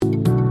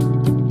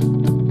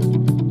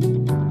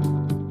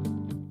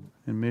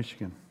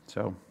Michigan.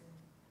 So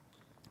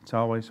it's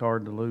always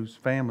hard to lose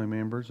family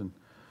members and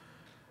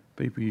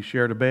people you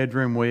shared a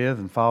bedroom with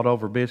and fought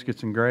over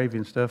biscuits and gravy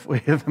and stuff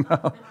with, and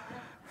all.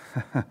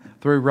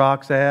 Threw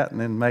rocks at and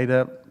then made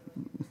up,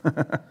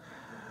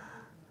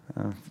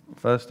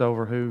 fussed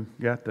over who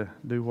got to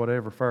do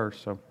whatever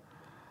first. So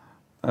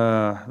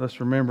let's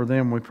remember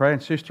them. We pray.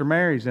 And Sister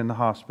Mary's in the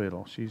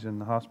hospital. She's in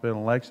the hospital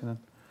in Lexington.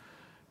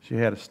 She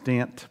had a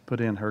stent put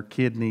in her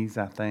kidneys,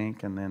 I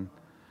think, and then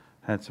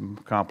had some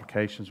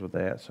complications with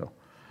that. So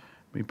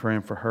be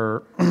praying for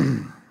her.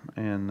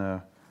 And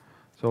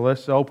so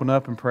let's open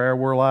up in prayer.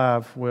 We're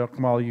live.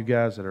 Welcome all you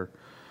guys that are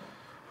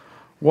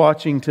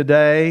watching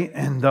today,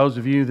 and those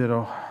of you that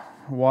will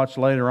watch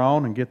later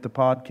on and get the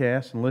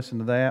podcast and listen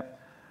to that.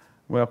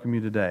 Welcome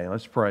you today.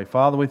 Let's pray.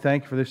 Father, we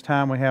thank you for this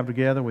time we have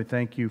together. We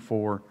thank you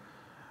for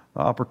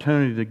the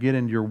opportunity to get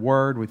into your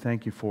word. We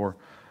thank you for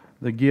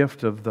the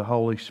gift of the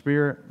Holy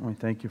Spirit. We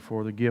thank you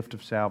for the gift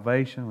of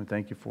salvation. We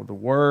thank you for the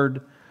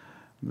word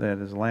that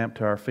is a lamp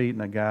to our feet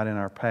and a guide in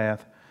our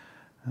path.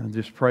 And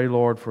just pray,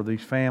 Lord, for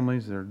these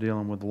families that are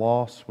dealing with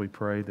loss. We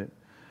pray that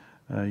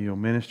you'll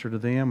minister to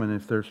them. And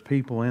if there's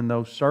people in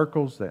those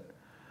circles that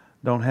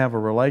don't have a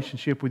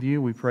relationship with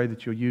you, we pray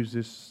that you'll use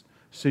this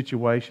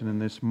situation in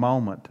this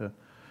moment to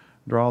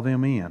draw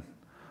them in.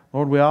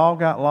 Lord, we all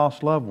got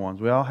lost loved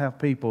ones. We all have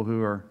people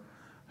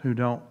who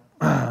don't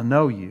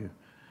know you.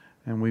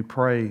 And we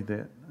pray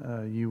that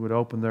you would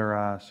open their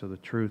eyes to the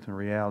truth and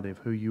reality of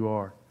who you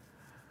are.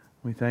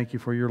 We thank you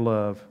for your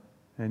love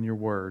and your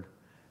word.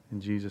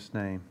 In Jesus'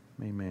 name,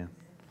 amen.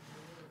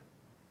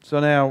 So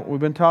now, we've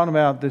been talking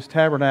about this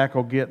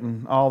tabernacle,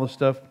 getting all the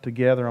stuff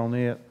together on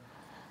it.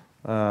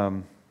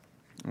 And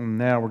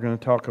now we're going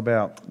to talk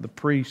about the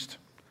priest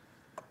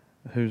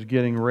who's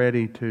getting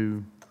ready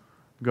to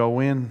go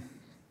in,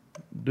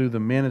 do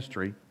the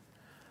ministry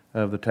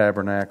of the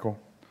tabernacle.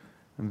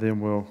 And then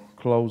we'll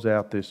close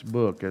out this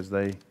book as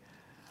they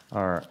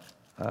are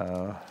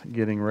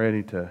getting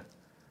ready to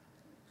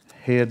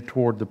head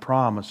toward the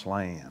promised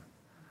land.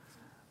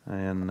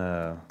 And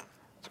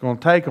it's going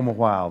to take them a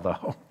while,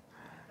 though.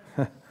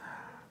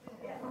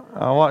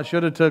 What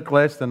should have took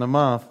less than a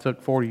month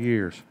took 40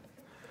 years.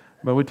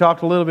 But we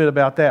talked a little bit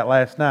about that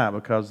last night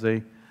because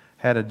they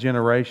had a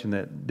generation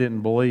that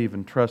didn't believe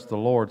and trust the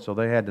Lord, so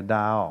they had to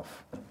die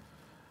off.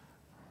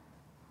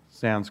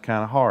 Sounds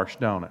kind of harsh,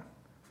 don't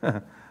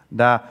it?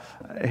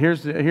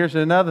 Here's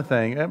another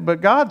thing.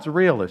 But God's a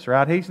realist,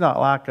 right? He's not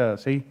like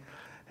us.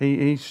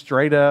 He's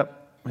straight up.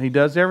 He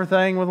does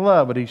everything with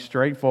love, but he's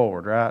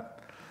straightforward, right?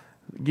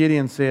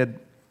 Gideon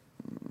said,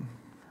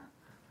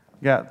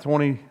 got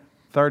 20,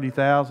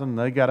 30,000.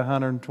 They got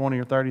 120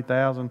 or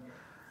 30,000.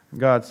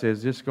 God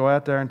says, just go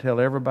out there and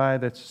tell everybody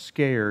that's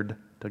scared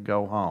to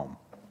go home.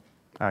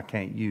 I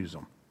can't use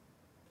them.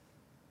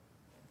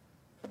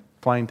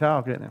 Plain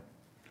talk, isn't it?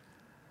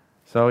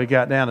 So he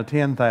got down to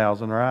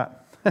 10,000, right?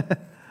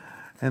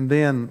 And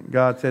then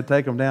God said,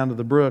 take them down to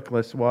the brook.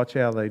 Let's watch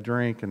how they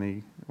drink. And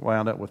he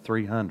wound up with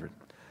 300.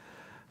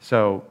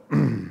 So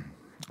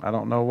I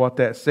don't know what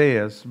that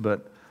says,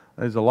 but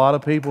there's a lot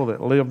of people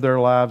that live their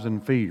lives in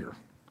fear.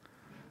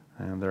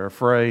 And they're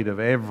afraid of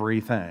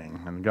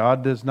everything. And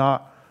God does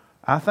not.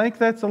 I think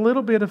that's a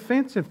little bit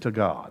offensive to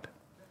God.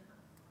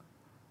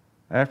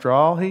 After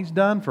all He's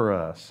done for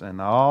us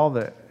and all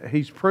that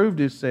He's proved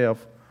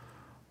Himself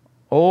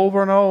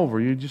over and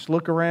over. You just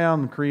look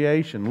around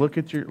creation, look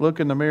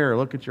in the mirror,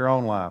 look at your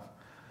own life.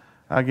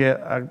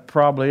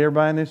 Probably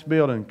everybody in this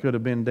building could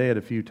have been dead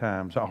a few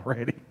times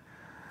already.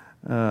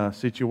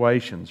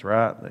 Situations,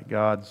 right, that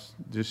God's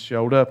just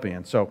showed up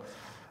in. So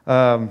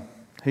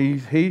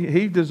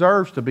He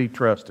deserves to be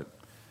trusted.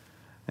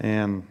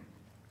 And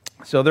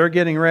so they're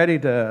getting ready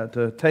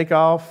to take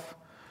off,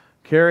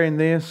 carrying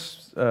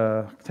this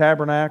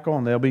tabernacle,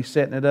 and they'll be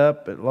setting it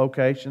up at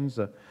locations.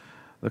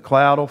 The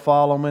cloud will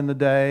follow them in the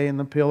day, and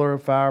the pillar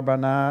of fire by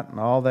night, and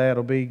all that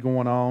will be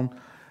going on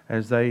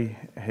as they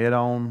head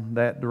on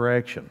that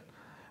direction.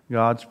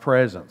 God's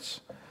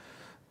presence.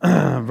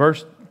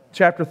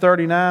 Chapter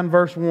 39,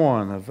 verse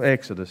 1 of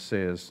Exodus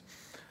says,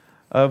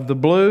 of the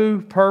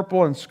blue,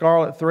 purple, and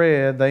scarlet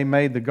thread they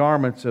made the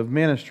garments of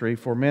ministry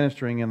for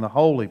ministering in the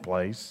holy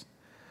place,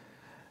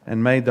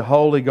 and made the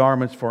holy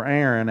garments for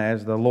Aaron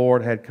as the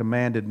Lord had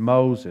commanded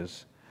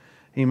Moses.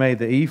 He made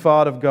the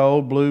ephod of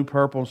gold, blue,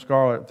 purple, and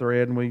scarlet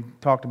thread, and we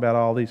talked about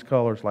all these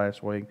colors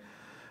last week.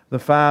 The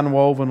fine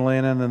woven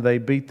linen, and they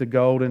beat the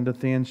gold into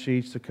thin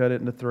sheets to cut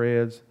it into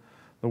threads.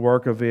 The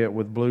work of it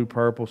with blue,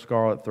 purple,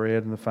 scarlet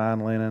thread, and the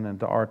fine linen,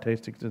 and the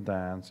artistic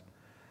designs.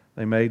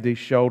 They made these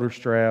shoulder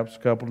straps,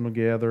 coupled them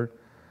together.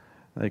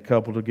 They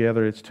coupled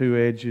together its two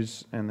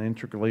edges and the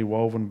intricately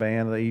woven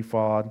band of the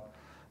ephod.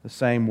 The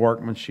same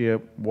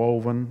workmanship,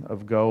 woven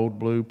of gold,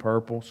 blue,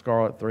 purple,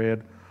 scarlet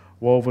thread,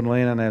 woven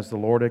linen as the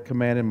Lord had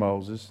commanded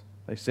Moses.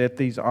 They set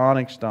these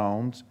onyx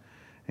stones,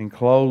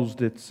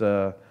 enclosed its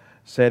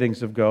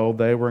settings of gold.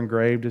 They were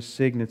engraved as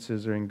signets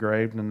are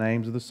engraved in the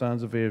names of the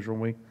sons of Israel.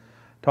 We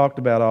talked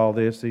about all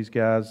this, these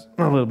guys,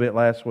 a little bit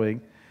last week.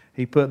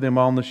 He put them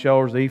on the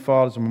shoulders. The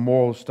ephod is a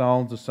memorial of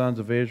stones, the sons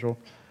of Israel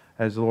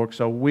as the Lord.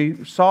 So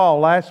we saw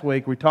last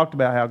week, we talked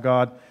about how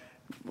God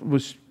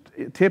was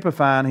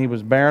typifying. He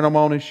was bearing them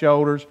on His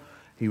shoulders.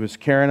 He was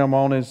carrying them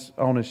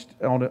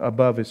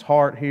above His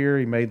heart here.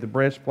 He made the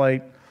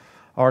breastplate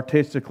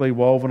artistically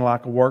woven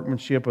like a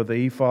workmanship of the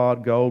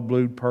ephod, gold,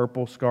 blue,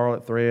 purple,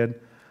 scarlet thread,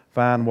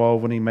 fine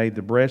woven. He made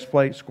the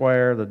breastplate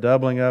square, the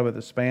doubling of it,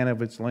 the span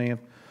of its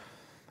length.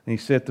 And He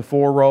set the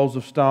 4 rows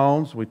of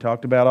stones. We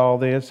talked about all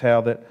this,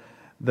 how that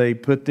they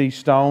put these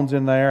stones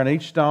in there, and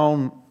each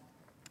stone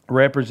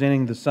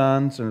representing the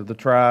sons or the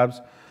tribes.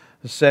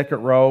 The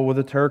second row with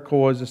the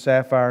turquoise, the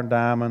sapphire and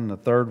diamond. The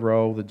third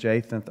row, the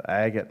jacinth, the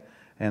agate,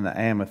 and the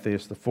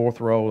amethyst. The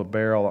fourth row, the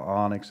beryl, the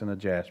onyx, and the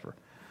jasper.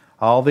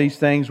 All these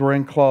things were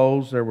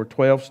enclosed. There were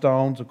 12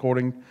 stones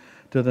according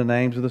to the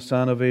names of the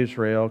son of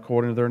Israel,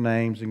 according to their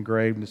names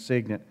engraved in the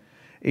signet.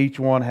 Each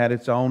one had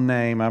its own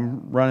name.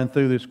 I'm running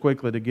through this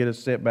quickly to get us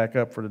set back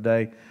up for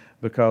today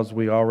because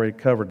we already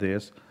covered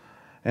this.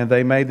 And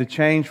they made the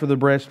chains for the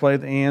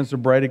breastplate, the ends, the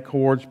braided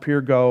cords, pure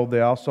gold.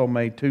 They also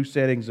made 2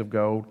 settings of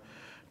gold,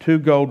 2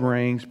 gold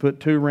rings, put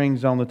 2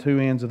 rings on the 2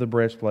 ends of the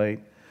breastplate.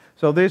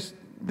 So these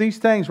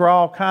things were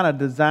all kind of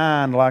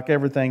designed like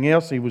everything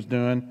else He was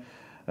doing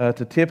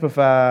to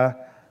typify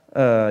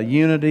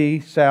unity,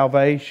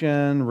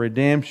 salvation,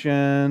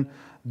 redemption,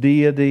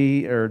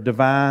 deity, or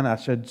divine, I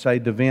should say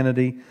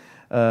divinity,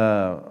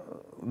 the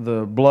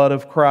blood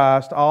of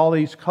Christ. All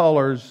these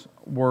colors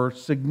were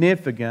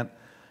significant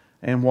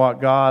in what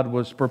God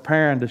was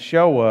preparing to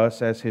show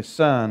us as His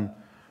Son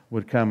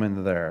would come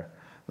into there.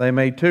 They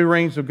made 2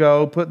 rings of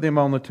gold, put them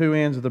on the 2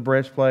 ends of the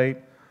breastplate,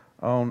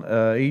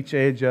 on each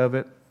edge of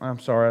it. I'm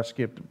sorry, I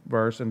skipped a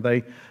verse. And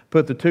they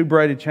put the 2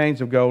 braided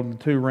chains of gold in the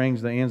 2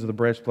 rings, the ends of the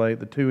breastplate.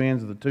 The 2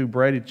 ends of the 2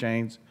 braided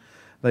chains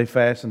they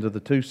fastened to the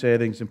 2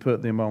 settings and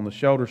put them on the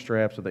shoulder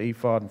straps of the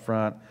ephod in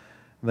front.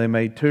 They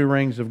made 2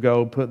 rings of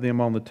gold, put them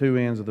on the 2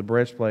 ends of the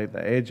breastplate,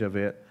 the edge of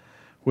it,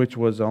 which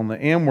was on the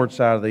inward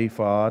side of the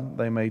ephod.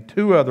 They made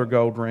 2 other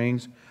gold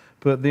rings,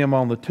 put them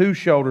on the 2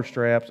 shoulder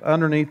straps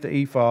underneath the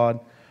ephod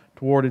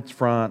toward its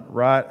front,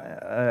 right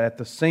at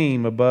the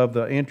seam above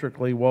the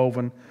intricately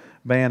woven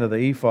band of the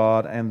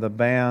ephod, and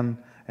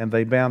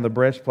they bound the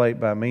breastplate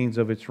by means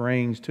of its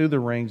rings to the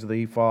rings of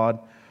the ephod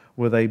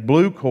with a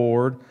blue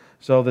cord,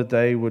 so that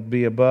they would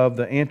be above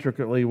the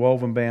intricately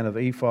woven band of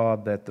the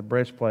ephod, that the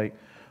breastplate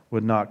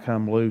would not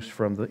come loose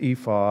from the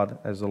ephod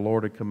as the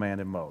Lord had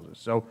commanded Moses.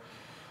 So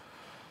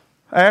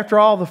after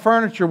all the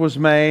furniture was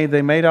made,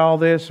 they made all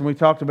this, and we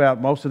talked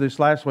about most of this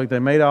last week. They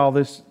made all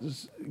this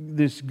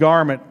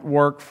garment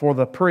work for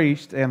the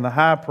priest and the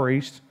high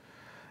priest,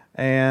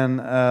 and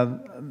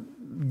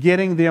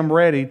getting them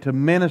ready to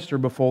minister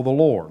before the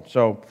Lord.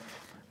 So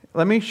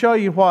let me show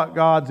you what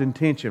God's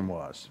intention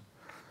was.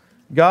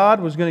 God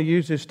was going to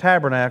use this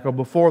tabernacle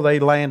before they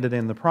landed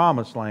in the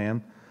Promised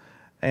Land,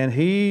 and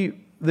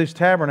this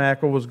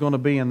tabernacle was going to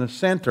be in the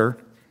center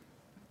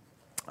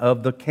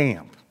of the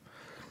camp.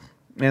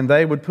 And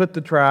they would put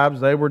the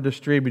tribes, they were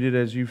distributed,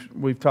 as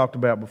we've talked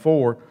about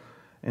before,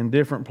 in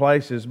different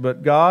places,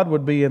 but God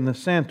would be in the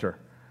center,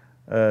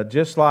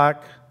 just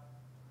like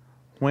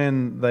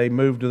when they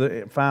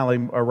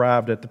finally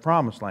arrived at the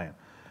Promised Land.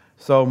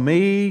 So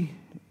me,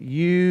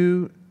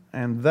 you,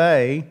 and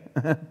they,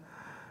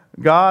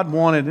 God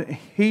wanted,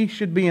 He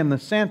should be in the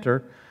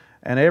center,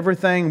 and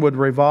everything would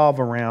revolve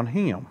around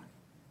Him.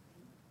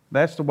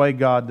 That's the way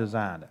God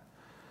designed it.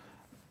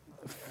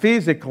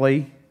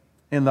 Physically,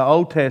 in the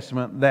Old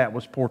Testament, that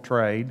was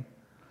portrayed.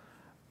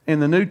 In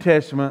the New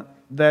Testament,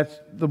 that's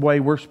the way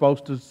we're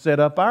supposed to set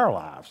up our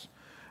lives.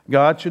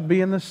 God should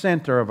be in the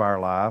center of our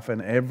life,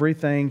 and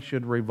everything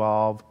should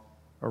revolve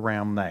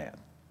around that,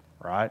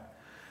 right?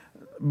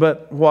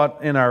 But what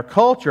in our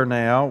culture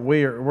now,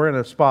 we're in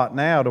a spot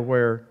now to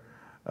where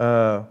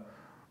a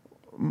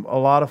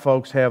lot of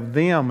folks have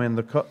them in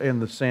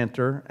the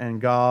center,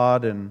 and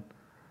God, and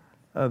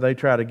they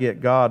try to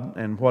get God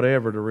and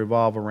whatever to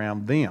revolve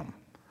around them.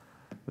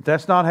 But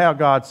that's not how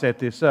God set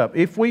this up.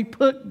 If we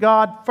put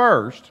God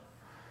first,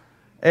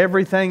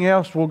 everything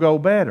else will go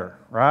better,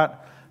 right?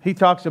 He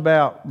talks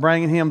about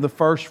bringing Him the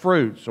first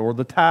fruits or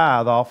the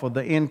tithe off of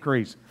the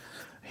increase.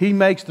 He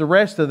makes the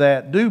rest of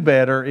that do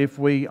better if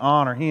we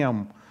honor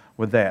Him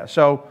with that.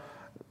 So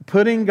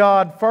putting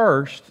God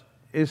first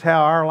is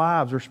how our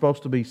lives are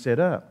supposed to be set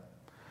up.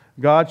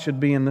 God should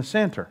be in the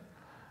center,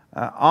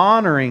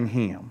 honoring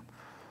Him.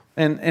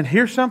 And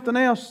here's something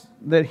else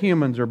that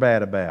humans are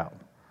bad about.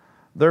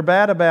 They're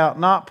bad about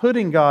not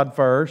putting God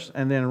first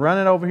and then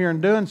running over here and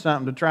doing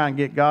something to try and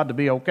get God to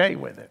be okay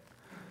with it.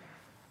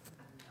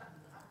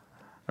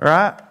 All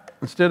right?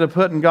 Instead of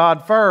putting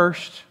God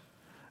first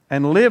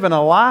and living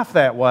a life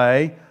that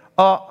way,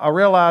 I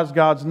realize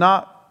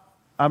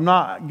I'm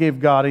not give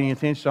God any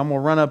attention, so I'm going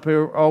to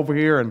run over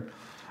here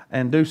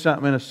and do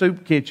something in a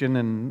soup kitchen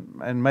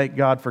and make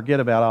God forget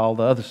about all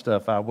the other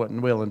stuff I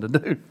wasn't willing to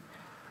do.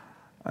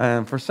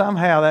 And for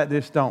somehow that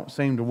just don't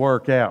seem to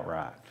work out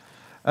right.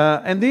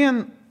 And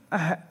then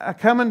I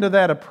come into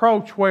that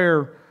approach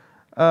where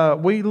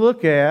we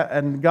look at,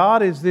 and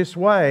God is this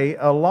way,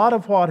 a lot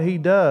of what He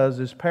does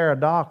is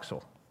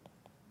paradoxical.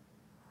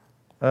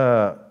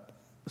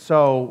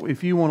 So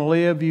if you want to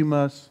live, you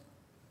must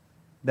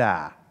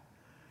die.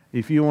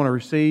 If you want to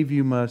receive,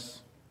 you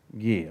must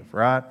give,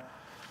 right?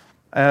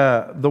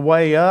 The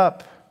way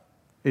up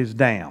is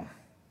down.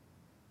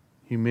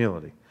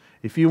 Humility.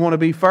 If you want to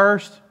be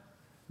first,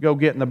 go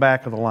get in the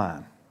back of the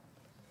line.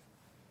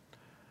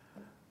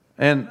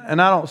 And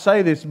I don't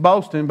say this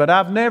boasting, but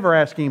I've never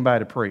asked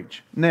anybody to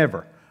preach.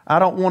 Never. I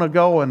don't want to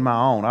go in my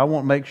own. I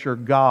want to make sure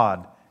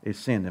God is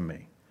sending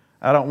me.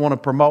 I don't want to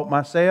promote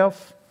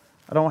myself.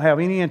 I don't have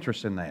any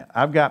interest in that.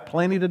 I've got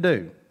plenty to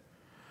do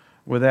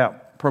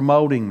without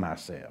promoting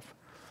myself.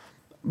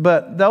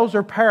 But those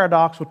are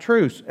paradoxical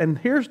truths. And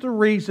here's the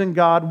reason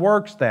God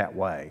works that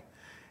way.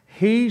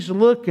 He's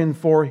looking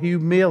for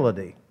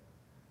humility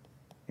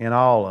in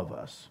all of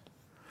us.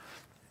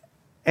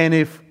 And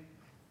if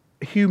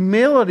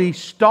humility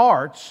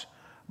starts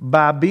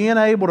by being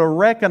able to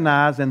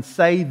recognize and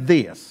say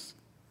this,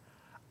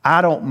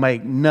 I don't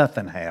make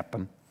nothing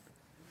happen.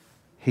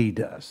 He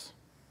does.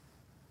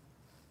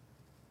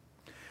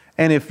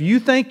 And if you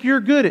think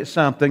you're good at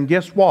something,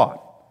 guess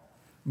what?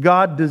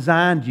 God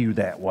designed you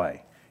that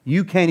way.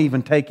 You can't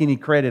even take any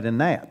credit in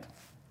that.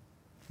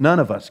 None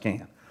of us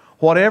can.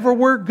 Whatever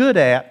we're good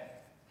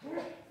at,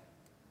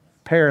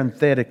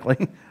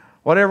 parenthetically,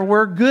 whatever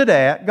we're good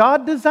at,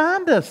 God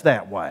designed us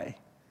that way.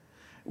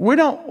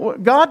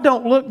 God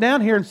don't look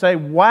down here and say,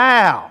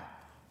 wow,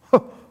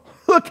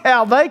 look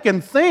how they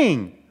can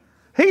sing.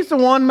 He's the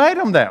one made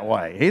them that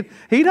way.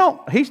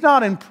 He's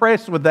not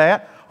impressed with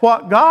that.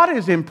 What God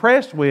is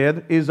impressed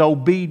with is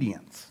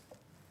obedience.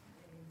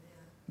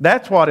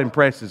 That's what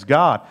impresses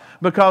God.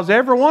 Because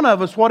every one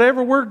of us,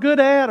 whatever we're good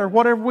at or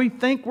whatever we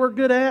think we're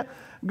good at,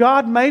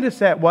 God made us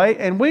that way,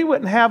 and we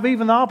wouldn't have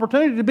even the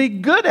opportunity to be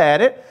good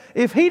at it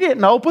if He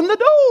didn't open the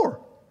door.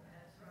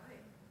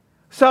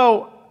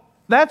 So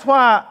that's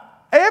why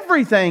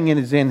everything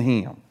is in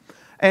Him.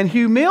 And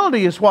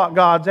humility is what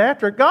God's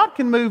after. God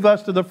can move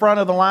us to the front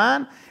of the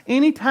line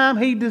anytime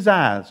He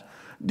desires.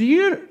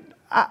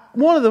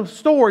 One of the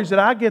stories that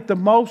I get the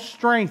most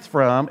strength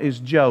from is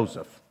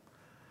Joseph.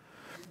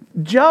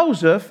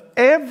 Joseph,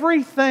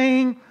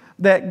 everything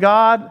that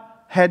God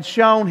had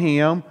shown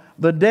him,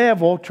 the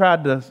devil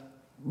tried to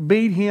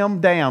beat him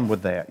down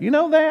with that. You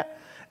know that?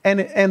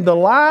 And the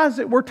lies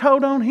that were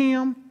told on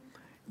him.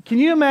 Can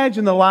you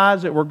imagine the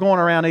lies that were going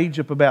around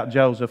Egypt about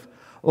Joseph?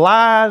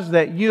 Lies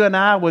that you and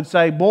I would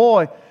say,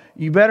 boy,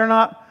 you better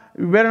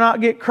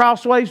not get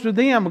crossways with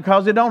them,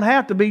 because it don't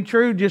have to be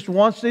true just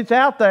once it's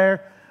out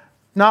there.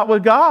 Not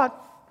with God.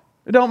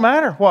 It don't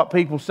matter what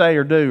people say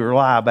or do or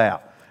lie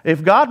about.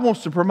 If God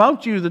wants to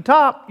promote you to the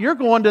top, you're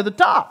going to the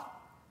top.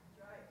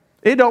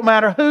 It don't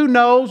matter who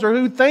knows or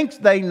who thinks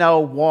they know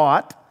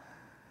what.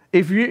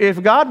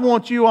 If God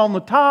wants you on the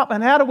top,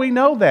 and how do we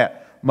know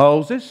that?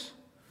 Moses,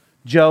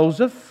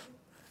 Joseph,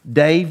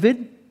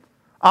 David,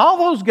 all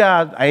those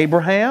guys,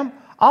 Abraham,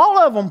 all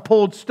of them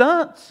pulled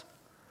stunts.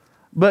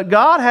 But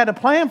God had a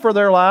plan for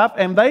their life,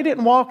 and they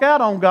didn't walk out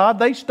on God.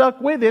 They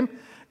stuck with Him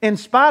in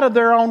spite of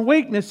their own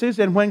weaknesses,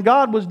 and when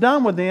God was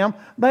done with them,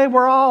 they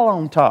were all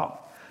on top.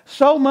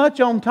 So much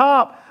on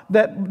top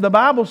that the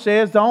Bible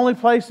says the only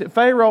place that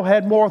Pharaoh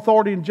had more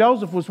authority than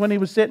Joseph was when he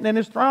was sitting in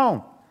his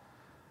throne.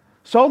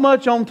 So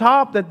much on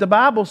top that the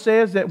Bible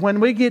says that when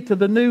we get to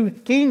the new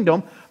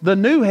kingdom, the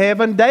new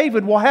heaven,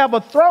 David will have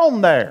a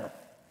throne there.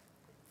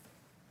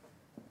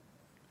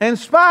 In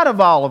spite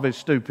of all of his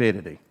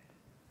stupidity.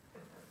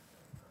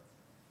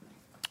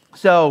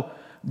 So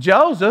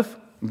Joseph,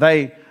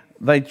 they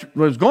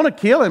was going to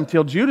kill him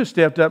till Judah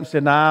stepped up and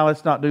said, nah,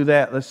 let's not do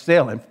that. Let's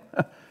sell him.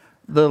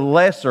 The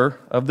lesser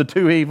of the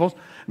two evils.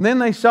 And then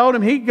they sold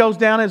him. He goes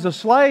down as a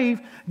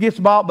slave, gets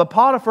bought by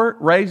Potiphar,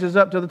 raises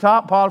up to the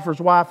top. Potiphar's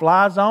wife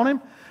lies on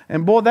him.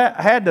 And boy, that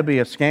had to be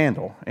a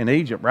scandal in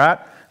Egypt, right?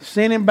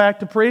 Sent him back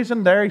to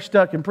prison. There he's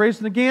stuck in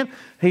prison again.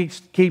 He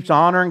keeps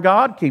honoring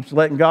God, keeps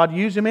letting God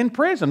use him in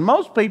prison.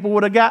 Most people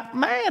would have got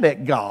mad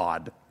at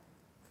God.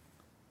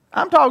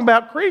 I'm talking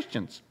about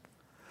Christians.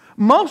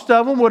 Most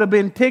of them would have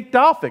been ticked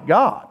off at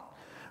God.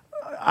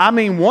 I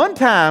mean, one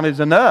time is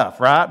enough,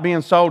 right?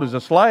 Being sold as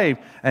a slave.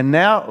 And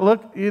now,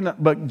 look,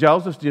 but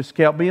Joseph just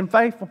kept being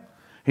faithful.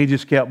 He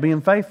just kept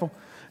being faithful.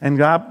 And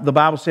God, the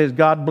Bible says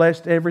God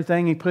blessed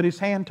everything He put His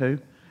hand to.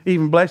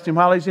 Even blessed him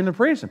while he's in the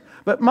prison.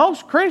 But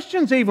most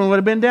Christians even would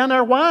have been down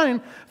there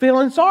whining,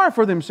 feeling sorry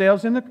for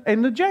themselves in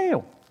the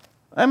jail.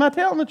 Am I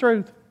telling the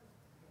truth?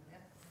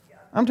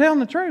 I'm telling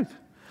the truth.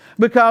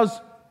 Because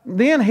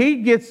then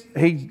he's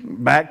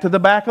back to the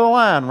back of the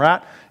line,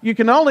 right? You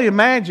can only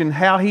imagine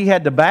how he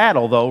had to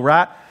battle, though,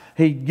 right?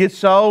 He gets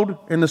sold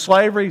into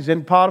slavery. He's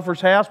in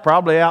Potiphar's house,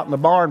 probably out in the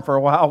barn for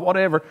a while,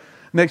 whatever.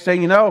 Next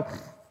thing you know,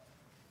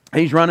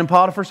 he's running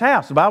Potiphar's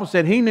house. The Bible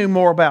said he knew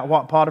more about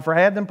what Potiphar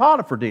had than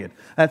Potiphar did.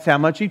 That's how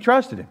much he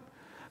trusted him.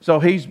 So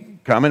he's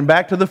coming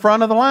back to the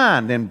front of the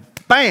line. Then,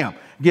 bam,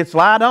 gets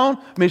lied on,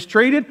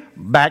 mistreated,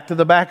 back to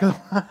the back of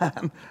the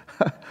line.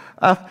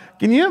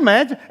 Can you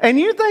imagine? And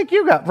you think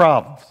you got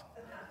problems.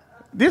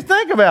 Just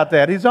think about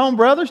that. His own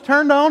brothers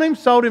turned on him,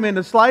 sold him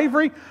into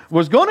slavery,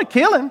 was going to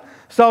kill him,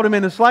 sold him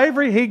into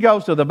slavery. He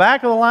goes to the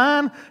back of the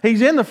line.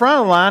 He's in the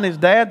front of the line. His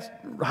dad's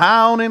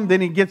high on him.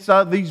 Then he gets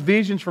these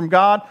visions from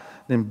God.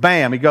 Then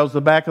bam, he goes to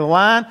the back of the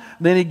line.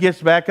 Then he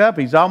gets back up.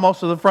 He's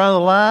almost to the front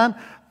of the line.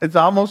 It's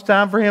almost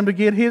time for him to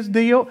get his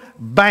deal.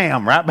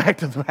 Bam, right back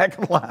to the back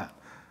of the line.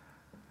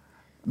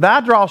 I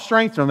draw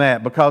strength from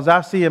that because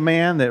I see a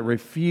man that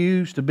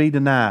refused to be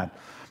denied.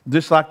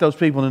 Just like those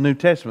people in the New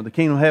Testament. The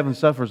kingdom of heaven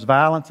suffers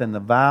violence, and the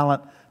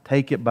violent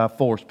take it by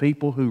force.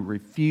 People who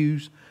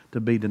refuse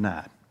to be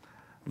denied.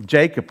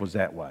 Jacob was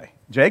that way.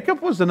 Jacob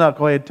was a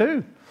knucklehead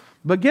too.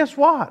 But guess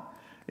what?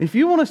 If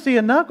you want to see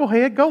a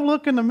knucklehead, go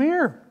look in the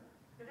mirror.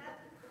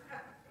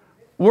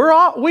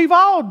 We've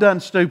all done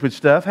stupid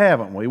stuff,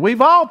 haven't we?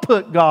 We've all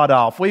put God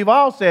off. We've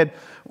all said,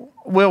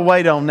 we'll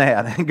wait on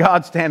that. And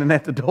God's standing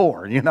at the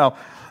door, you know.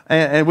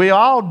 And we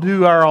all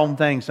do our own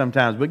thing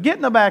sometimes. But get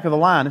in the back of the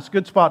line. It's a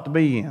good spot to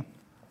be in.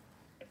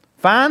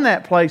 Find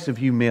that place of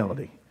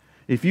humility.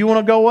 If you want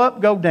to go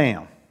up, go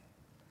down.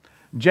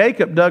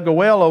 Jacob dug a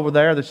well over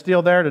there that's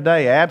still there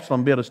today.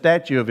 Absalom built a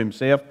statue of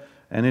himself,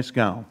 and it's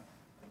gone.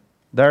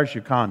 There's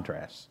your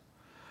contrast.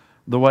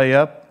 The way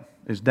up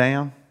is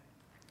down.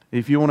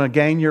 If you want to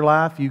gain your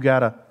life, you got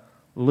to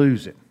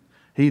lose it.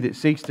 He that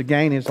seeks to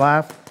gain his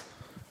life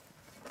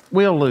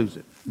will lose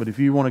it. But if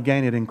you want to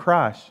gain it in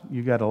Christ,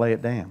 you got to lay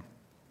it down.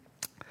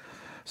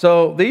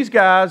 So these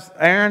guys,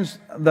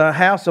 the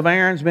house of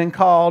Aaron's been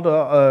called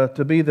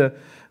to be the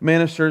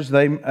ministers.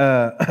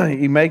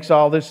 He makes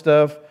all this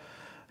stuff.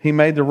 He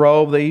made the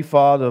robe, the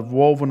ephod of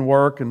woven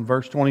work in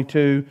verse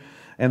 22.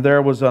 And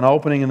there was an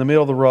opening in the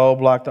middle of the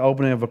robe like the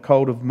opening of a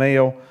coat of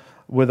mail,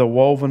 with a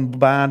woven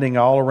binding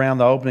all around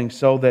the opening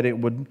so that it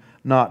would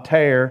not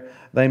tear.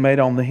 They made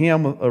on the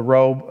hem a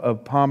robe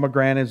of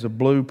pomegranates of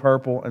blue,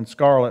 purple, and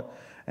scarlet,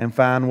 and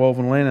fine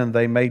woven linen.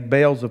 They made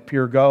bells of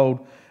pure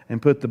gold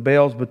and put the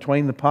bells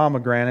between the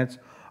pomegranates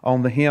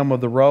on the hem of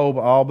the robe,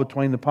 all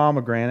between the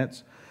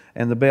pomegranates,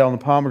 and the bell and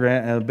the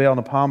pomegranate, and the bell and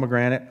the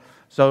pomegranate.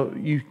 So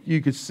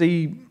you could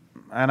see,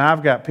 and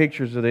I've got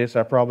pictures of this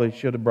I probably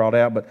should have brought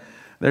out, but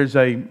there's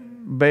a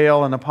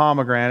bell and a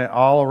pomegranate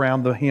all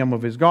around the hem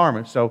of his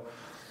garment. So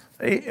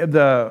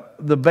the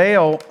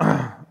bell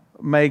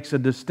makes a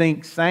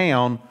distinct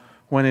sound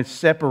when it's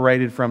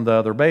separated from the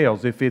other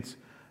bells.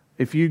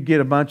 If you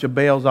get a bunch of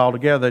bells all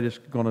together, they're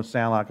just going to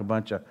sound like a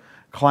bunch of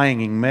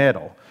clanging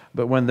metal.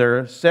 But when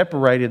they're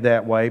separated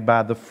that way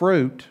by the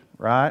fruit,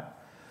 right?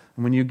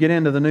 When you get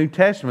into the New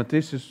Testament,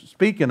 this is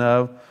speaking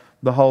of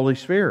the Holy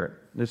Spirit.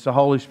 It's the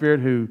Holy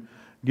Spirit who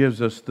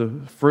gives us the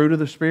fruit of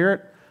the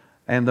Spirit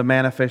and the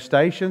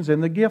manifestations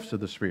and the gifts of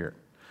the Spirit.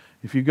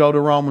 If you go to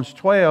Romans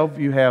 12,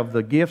 you have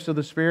the gifts of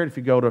the Spirit. If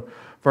you go to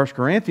 1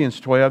 Corinthians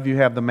 12, you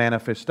have the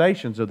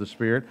manifestations of the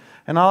Spirit.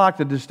 And I like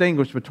to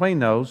distinguish between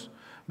those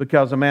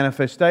because a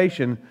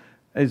manifestation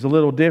is a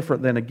little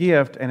different than a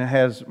gift, and it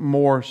has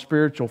more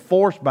spiritual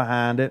force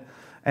behind it,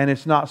 and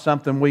it's not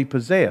something we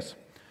possess.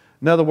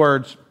 In other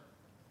words,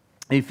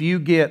 if you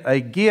get a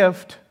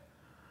gift,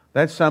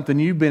 that's something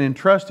you've been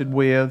entrusted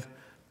with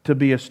to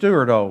be a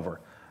steward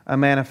over. A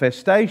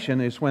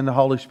manifestation is when the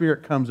Holy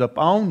Spirit comes up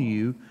on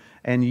you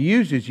and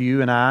uses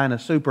you and I in a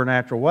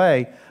supernatural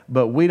way,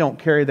 but we don't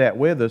carry that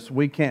with us.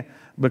 We can't,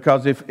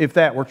 because if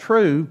that were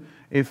true,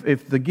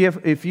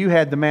 if you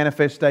had the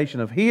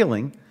manifestation of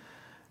healing,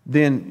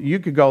 then you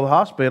could go to the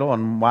hospital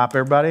and wipe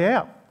everybody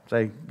out.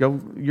 Say, go,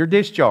 you're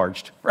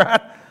discharged,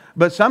 right?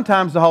 But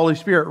sometimes the Holy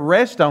Spirit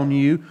rests on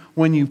you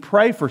when you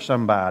pray for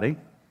somebody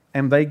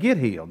and they get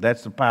healed.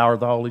 That's the power of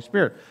the Holy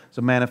Spirit. It's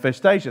a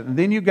manifestation. And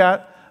then you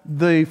got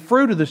the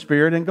fruit of the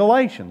Spirit in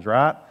Galatians,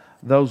 right?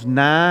 Those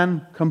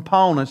 9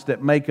 components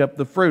that make up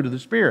the fruit of the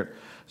Spirit.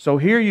 So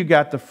here you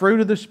got the fruit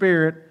of the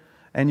Spirit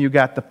and you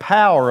got the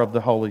power of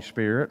the Holy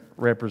Spirit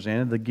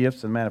represented, the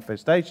gifts and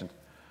manifestations.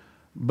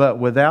 But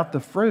without the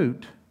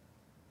fruit,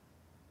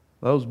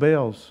 those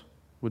bells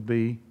would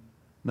be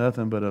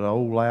nothing but an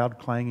old loud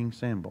clanging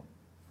cymbal.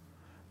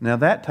 Now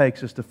that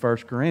takes us to 1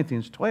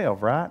 Corinthians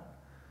 12, right?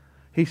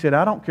 He said,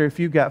 I don't care if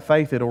you've got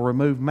faith that'll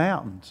remove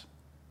mountains,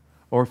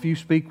 or if you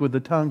speak with the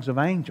tongues of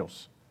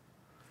angels,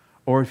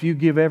 or if you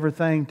give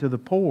everything to the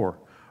poor,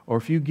 or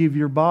if you give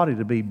your body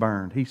to be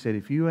burned. He said,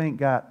 if you ain't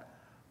got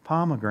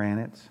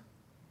pomegranates,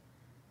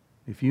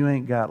 if you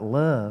ain't got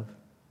love,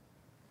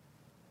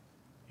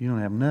 you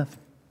don't have nothing.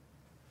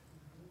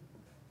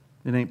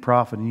 It ain't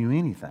profiting you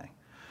anything.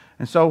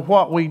 And so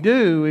what we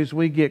do is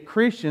we get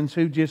Christians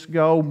who just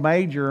go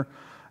major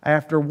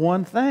after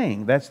one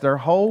thing. That's their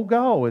whole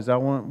goal, is I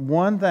want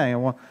one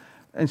thing.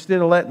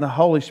 Instead of letting the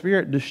Holy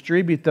Spirit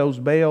distribute those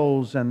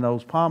bells and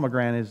those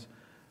pomegranates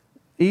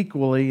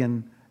equally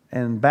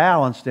and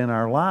balanced in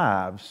our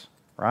lives,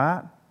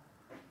 right?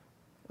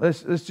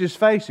 Let's just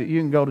face it. You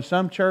can go to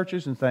some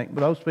churches and think,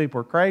 well, those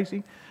people are crazy.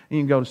 And you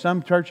can go to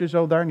some churches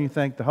over there and you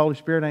think the Holy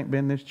Spirit ain't been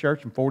in this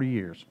church in 40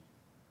 years.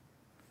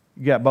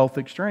 You got both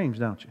extremes,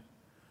 don't you?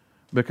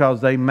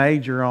 Because they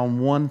major on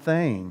one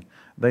thing.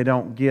 They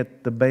don't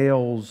get the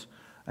bells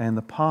and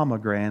the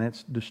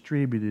pomegranates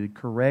distributed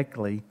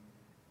correctly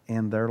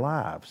in their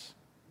lives.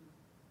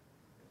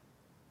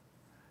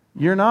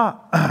 We're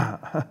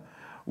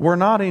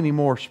not any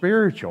more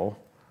spiritual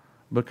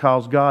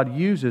because God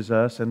uses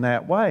us in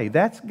that way.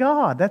 That's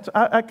God.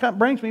 That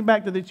brings me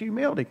back to this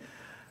humility.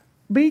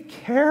 Be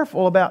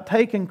careful about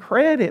taking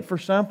credit for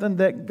something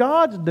that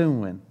God's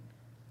doing.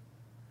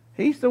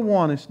 He's the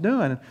one that's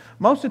doing it.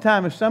 Most of the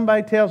time, if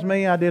somebody tells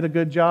me I did a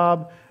good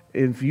job,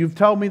 if you've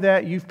told me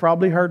that, you've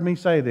probably heard me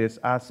say this.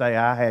 I say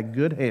I had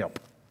good help.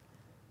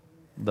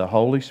 The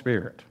Holy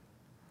Spirit.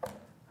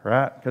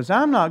 Right? Because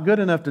I'm not good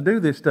enough to do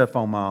this stuff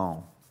on my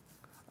own.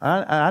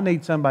 I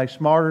need somebody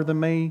smarter than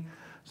me,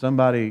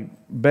 somebody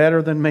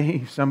better than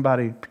me,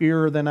 somebody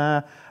purer than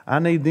I. I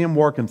need them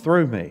working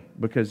through me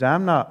because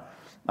I'm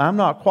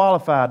not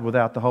qualified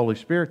without the Holy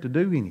Spirit to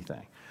do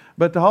anything.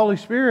 But the Holy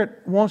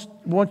Spirit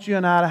wants you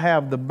and I to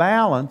have the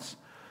balance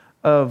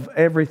of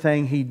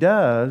everything He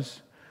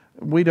does.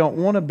 We don't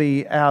want to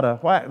be out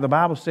of whack. The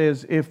Bible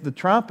says if the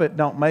trumpet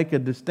don't make a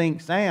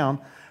distinct sound,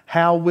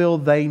 how will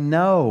they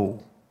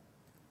know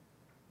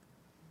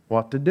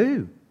what to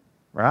do?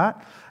 Right?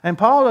 And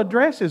Paul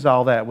addresses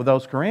all that with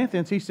those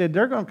Corinthians. He said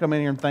they're going to come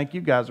in here and think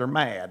you guys are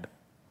mad.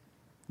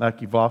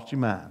 Like you've lost your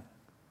mind.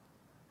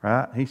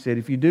 Right? He said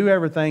if you do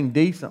everything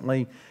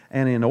decently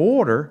and in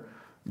order,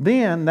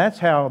 then that's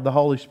how the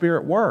Holy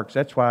Spirit works.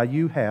 That's why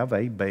you have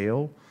a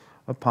bale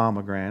of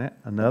pomegranate,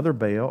 another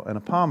bale, and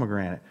a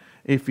pomegranate.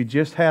 If you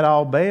just had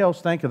all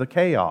bales, think of the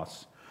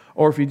chaos.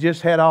 Or if you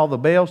just had all the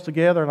bales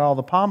together and all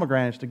the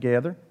pomegranates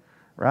together,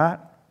 right?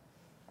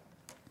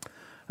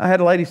 I had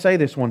a lady say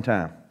this one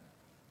time,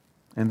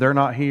 and they're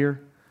not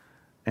here,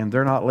 and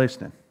they're not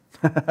listening.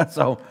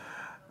 So,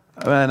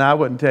 and I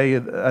wouldn't tell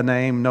you a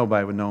name,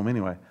 nobody would know them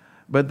anyway.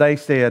 But they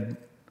said,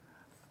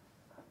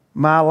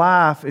 my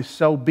life is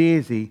so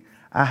busy,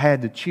 I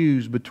had to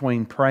choose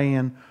between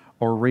praying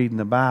or reading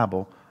the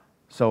Bible,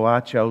 so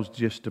I chose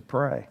just to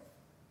pray.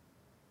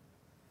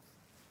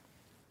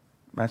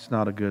 That's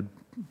not a good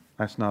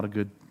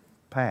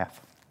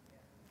path.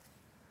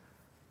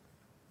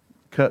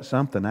 Cut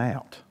something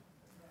out.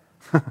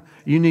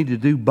 You need to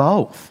do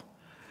both.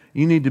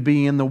 You need to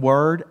be in the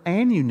Word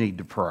and you need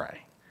to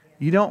pray.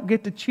 You don't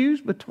get to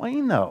choose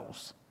between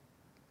those.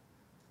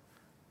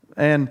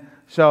 And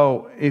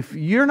so if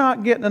you're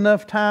not getting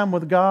enough time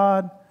with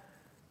God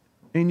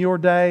in your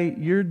day,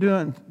 you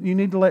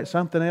need to let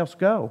something else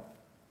go.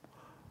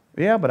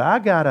 Yeah, but I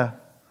gotta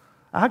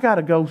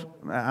go.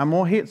 I'm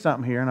gonna hit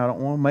something here, and I don't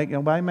want to make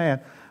nobody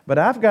mad. But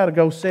I've got to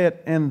go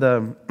sit in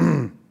the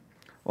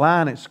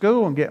line at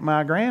school and get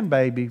my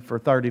grandbaby for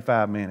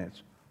 35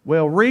 minutes.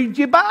 Well, read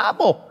your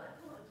Bible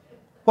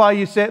while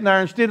you're sitting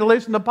there instead of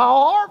listening to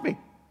Paul Harvey.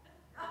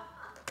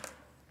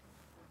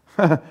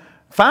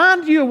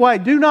 Find you a way.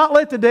 Do not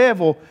let the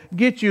devil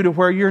get you to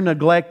where you're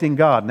neglecting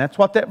God. And that's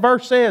what that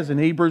verse says in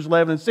Hebrews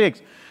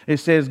 11:6. It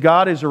says,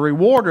 God is a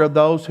rewarder of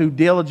those who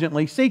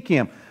diligently seek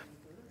Him.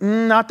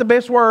 Not the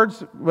best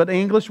words, but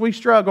English we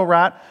struggle,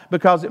 right?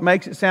 Because it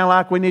makes it sound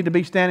like we need to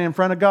be standing in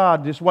front of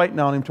God just waiting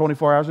on Him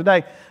 24 hours a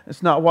day.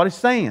 That's not what it's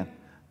saying.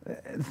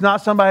 It's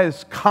not somebody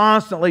that's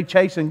constantly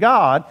chasing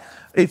God.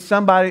 It's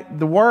somebody,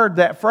 the word,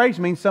 that phrase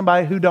means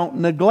somebody who don't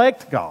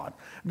neglect God.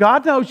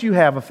 God knows you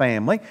have a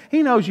family.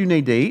 He knows you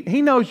need to eat.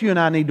 He knows you and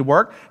I need to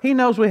work. He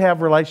knows we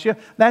have a relationship.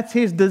 That's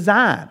His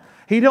design.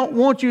 He don't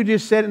want you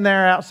just sitting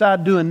there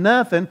outside doing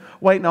nothing,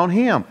 waiting on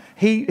Him.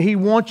 He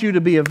wants you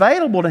to be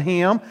available to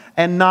Him,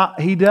 and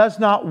He does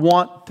not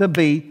want to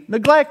be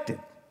neglected.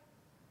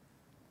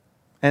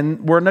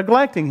 And we're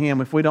neglecting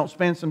Him if we don't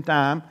spend some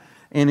time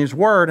in His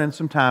Word and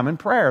some time in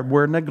prayer.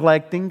 We're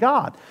neglecting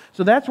God.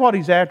 So that's what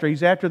He's after.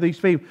 He's after these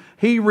people.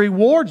 He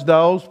rewards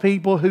those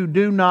people who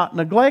do not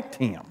neglect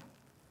Him.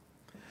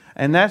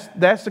 And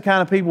that's the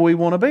kind of people we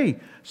want to be.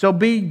 So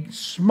be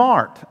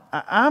smart.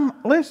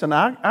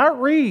 I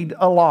read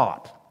a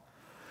lot.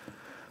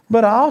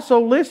 But I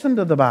also listen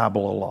to the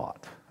Bible a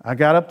lot. I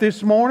got up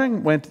this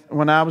morning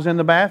when I was in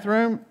the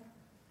bathroom,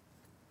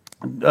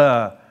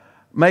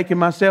 making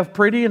myself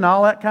pretty and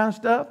all that kind of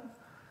stuff.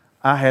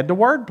 I had the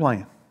Word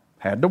playing.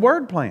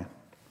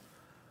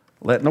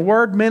 Letting the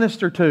Word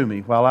minister to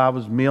me while I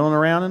was milling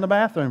around in the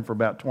bathroom for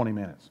about 20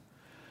 minutes.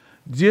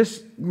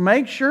 Just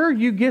make sure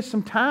you get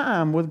some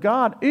time with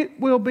God. It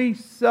will be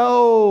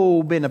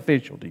so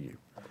beneficial to you.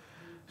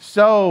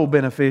 So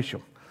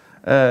beneficial.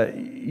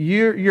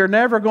 You're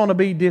never going to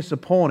be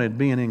disappointed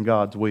being in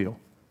God's will.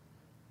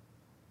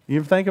 You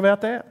ever think about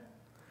that?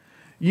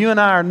 You and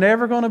I are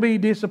never going to be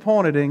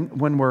disappointed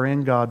when we're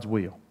in God's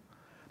will.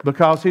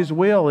 Because His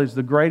will is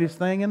the greatest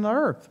thing in the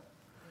earth.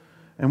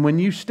 And when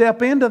you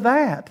step into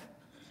that,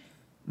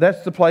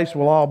 that's the place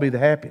we'll all be the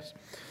happiest.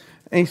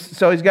 And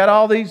so He's got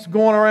all these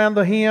going around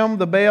the hem,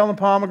 the bale and the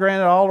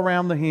pomegranate, all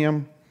around the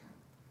hem,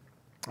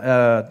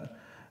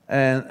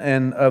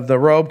 and of the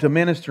robe to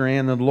minister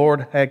in, the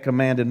Lord had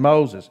commanded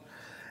Moses.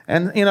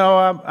 And,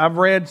 I've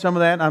read some of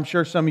that, and I'm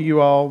sure some of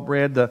you all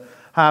read the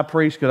high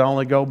priest could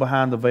only go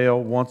behind the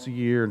veil once a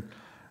year,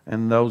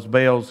 and those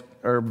bales,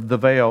 or the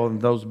veil,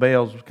 and those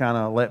bales kind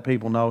of let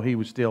people know he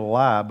was still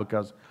alive,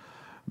 because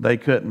they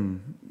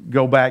couldn't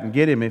go back and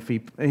get him. If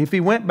he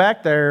went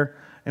back there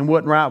and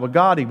wasn't right with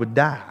God, he would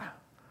die.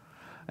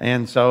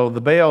 And so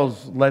the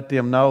bells let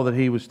them know that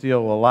he was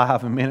still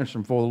alive and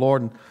ministering before the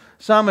Lord. And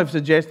some have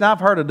suggested, I've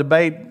heard a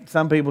debate,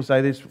 some people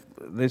say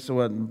this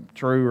wasn't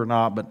true or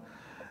not, but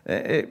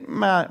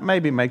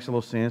maybe it makes a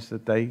little sense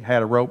that they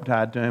had a rope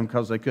tied to him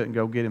because they couldn't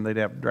go get him. They'd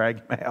have to drag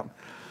him out.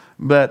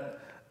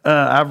 But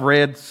I've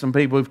read some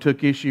people who've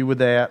took issue with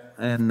that.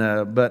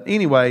 But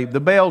anyway, the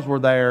bells were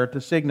there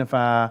to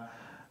signify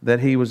that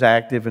he was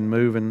active and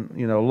moving,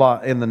 a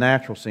lot in the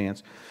natural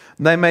sense.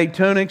 They made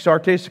tunics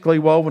artistically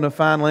woven of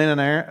fine linen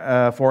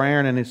for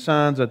Aaron and his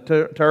sons, a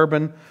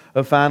turban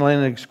of fine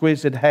linen,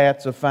 exquisite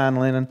hats of fine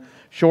linen,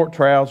 short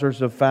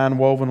trousers of fine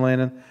woven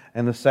linen,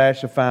 and the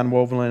sash of fine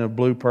woven linen of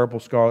blue, purple,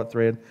 scarlet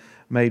thread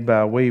made by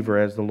a weaver,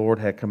 as the Lord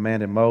had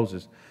commanded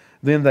Moses.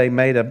 Then they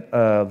made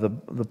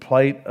the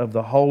plate of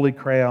the holy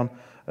crown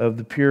of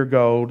the pure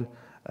gold,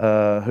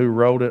 who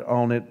wrote it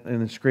on it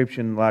an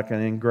inscription like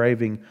an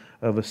engraving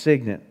of a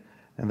signet.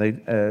 And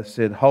they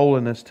said,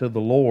 "Holiness to the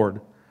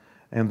Lord."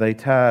 And they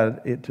tied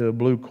it to a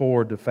blue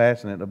cord to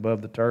fasten it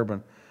above the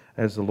turban,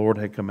 as the Lord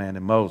had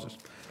commanded Moses.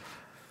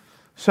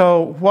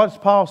 So what's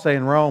Paul say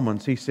in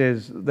Romans? He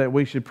says that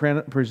we should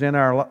present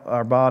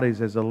our bodies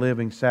as a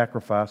living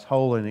sacrifice,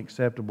 holy and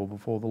acceptable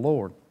before the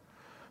Lord.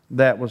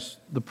 That was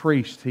the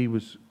priest. He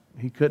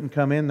couldn't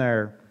come in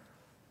there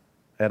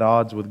at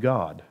odds with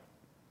God.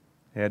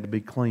 He had to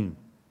be clean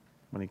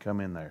when he come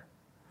in there.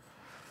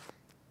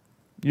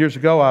 Years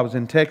ago, I was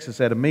in Texas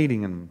at a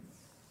meeting, and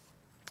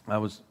I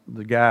was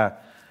the guy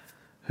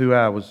who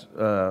I was.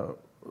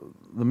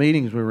 The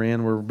meetings we were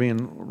in were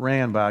being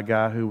ran by a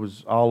guy who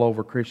was all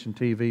over Christian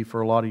TV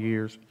for a lot of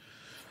years.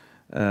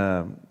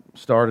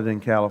 Started in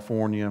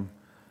California,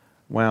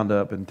 wound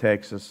up in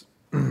Texas,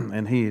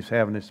 and he is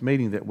having this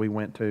meeting that we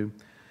went to,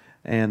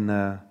 and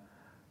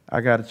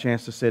I got a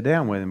chance to sit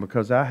down with him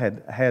because I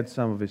had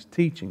some of his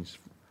teachings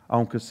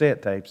on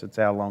cassette tapes. That's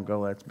how long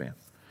ago that's been.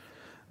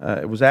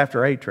 It was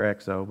after 8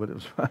 tracks though, but it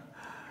was,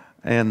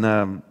 and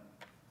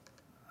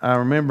I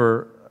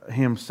remember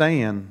him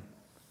saying,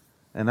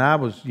 and I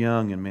was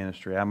young in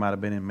ministry. I might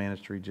have been in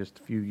ministry just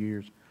a few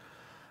years.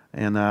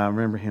 And I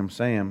remember him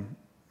saying,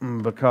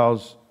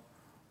 because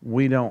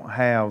we don't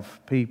have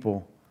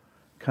people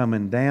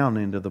coming down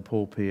into the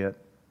pulpit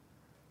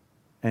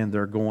and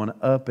they're going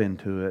up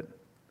into it,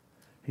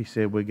 he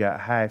said we got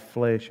half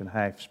flesh and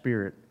half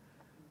spirit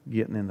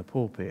getting in the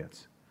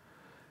pulpits.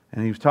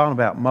 And he was talking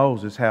about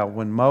Moses, how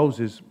when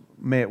Moses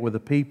met with the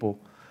people,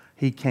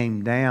 he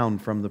came down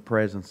from the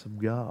presence of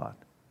God.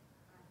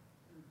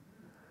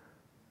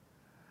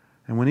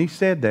 And when he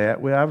said that,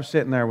 I was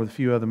sitting there with a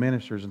few other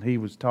ministers and he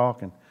was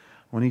talking.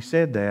 When he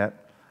said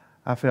that,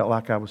 I felt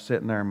like I was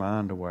sitting there in my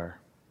underwear.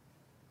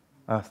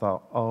 I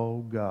thought, oh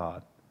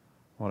God,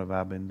 what have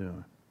I been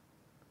doing?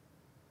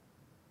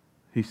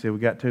 He said, we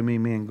got too many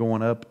men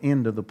going up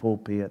into the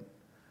pulpit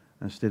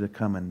instead of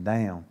coming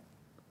down.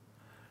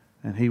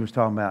 And he was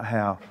talking about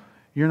how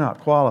you're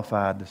not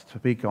qualified to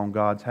speak on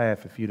God's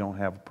behalf if you don't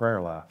have a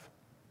prayer life.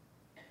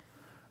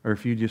 Or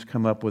if you just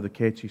come up with a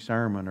catchy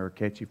sermon or a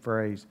catchy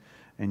phrase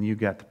and you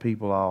got the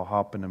people all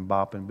hopping and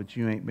bopping, but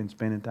you ain't been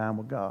spending time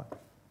with God.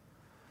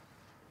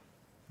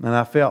 And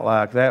I felt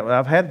like that.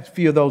 I've had a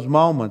few of those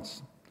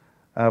moments.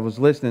 I was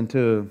listening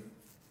to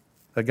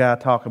a guy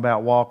talk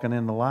about walking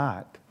in the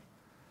light.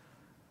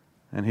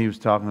 And he was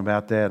talking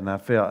about that, and I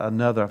felt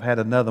I've had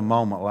another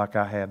moment like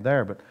I had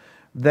there. But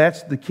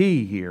that's the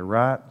key here,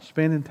 right?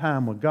 Spending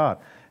time with God.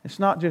 It's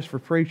not just for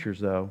preachers,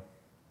 though.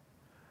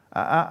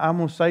 I'm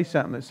going to say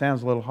something that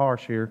sounds a little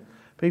harsh here.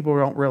 People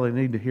don't really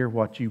need to hear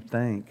what you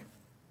think.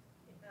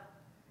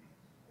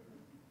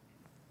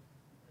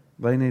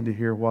 They need to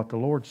hear what the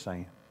Lord's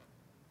saying.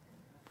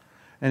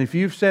 And if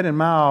you've sat in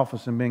my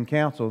office and been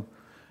counseled,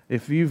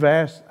 if you've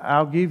asked,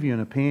 I'll give you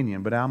an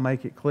opinion, but I'll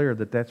make it clear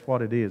that that's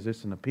what it is.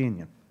 It's an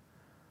opinion.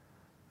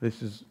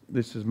 This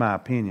is my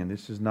opinion.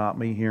 This is not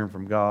me hearing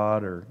from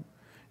God, or,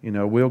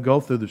 we'll go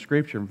through the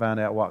Scripture and find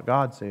out what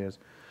God says.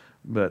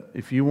 But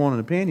if you want an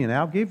opinion,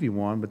 I'll give you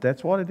one, but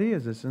that's what it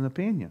is. It's an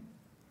opinion.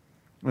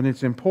 And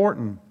it's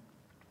important.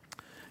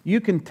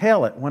 You can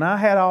tell it. When I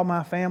had all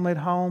my family at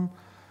home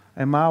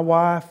and my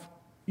wife,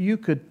 you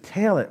could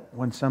tell it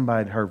when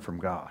somebody had heard from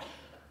God.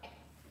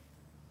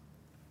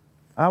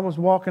 I was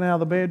walking out of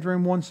the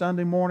bedroom one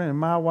Sunday morning and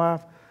my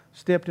wife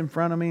stepped in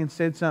front of me and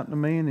said something to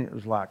me, and it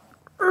was like,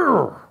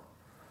 "Urgh."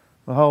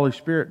 The Holy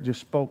Spirit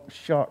just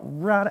shot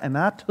right, and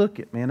I took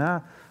it, man.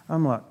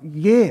 I'm like,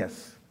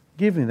 yes,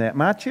 give me that.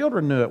 My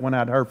children knew it when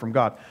I'd heard from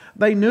God.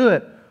 They knew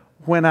it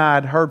when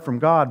I'd heard from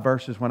God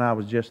versus when I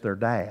was just their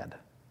dad.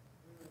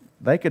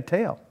 They could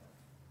tell.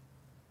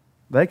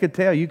 They could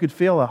tell. You could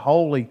feel a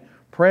holy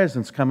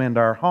presence come into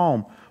our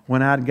home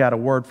when I'd got a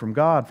word from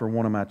God for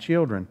one of my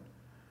children,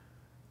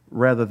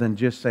 rather than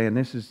just saying,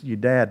 this is your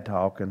dad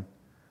talking.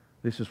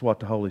 This is what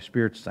the Holy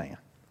Spirit's saying.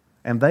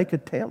 And they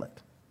could tell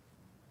it.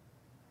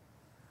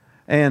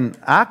 And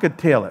I could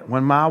tell it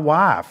when my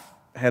wife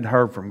had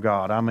heard from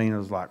God. I mean, it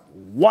was like,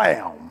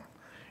 wham!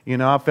 You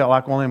know, I felt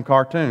like one of them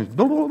cartoons.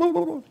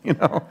 You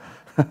know.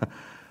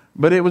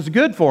 But it was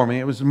good for me.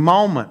 It was a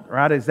moment,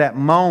 right? It's that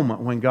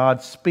moment when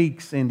God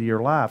speaks into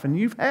your life. And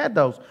you've had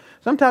those.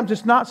 Sometimes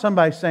it's not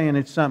somebody saying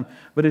it's something,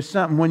 but it's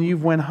something when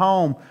you've went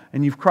home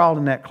and you've crawled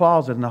in that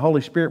closet and the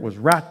Holy Spirit was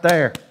right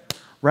there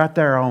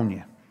on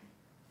you,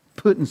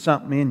 putting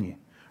something in you.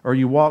 Or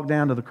you walked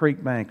down to the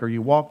creek bank, or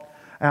you walked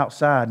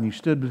outside and you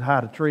stood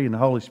behind a tree and the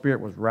Holy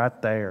Spirit was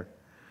right there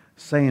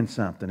saying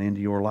something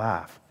into your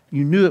life.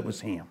 You knew it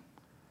was Him.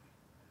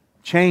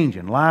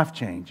 Changing,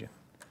 life-changing.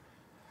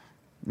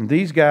 And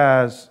these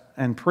guys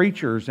and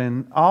preachers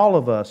and all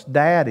of us,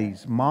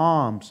 daddies,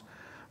 moms,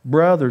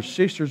 brothers,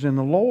 sisters in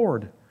the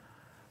Lord,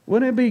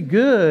 wouldn't it be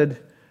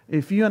good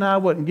if you and I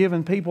wasn't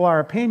giving people our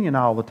opinion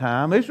all the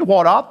time? This is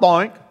what I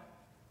think.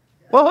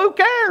 Well, who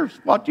cares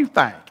what you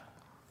think?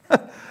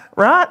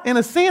 Right? In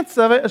a sense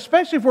of it,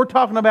 especially if we're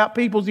talking about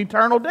people's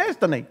eternal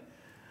destiny.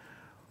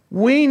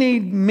 We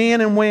need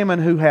men and women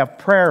who have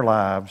prayer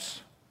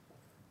lives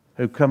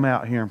who come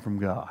out hearing from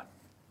God.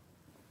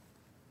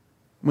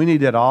 We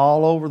need that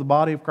all over the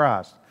body of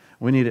Christ.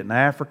 We need it in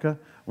Africa.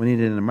 We need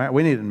it in America.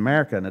 We need it in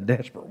America in a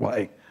desperate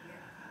way.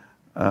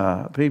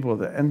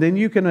 And then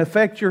you can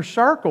affect your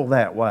circle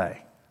that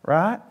way,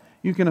 right?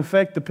 You can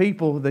affect the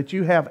people that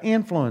you have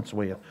influence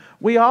with.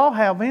 We all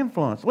have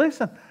influence.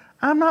 Listen,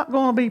 I'm not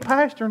going to be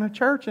pastoring a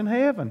church in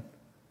heaven.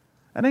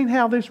 That ain't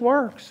how this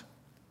works.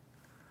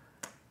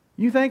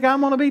 You think I'm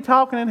going to be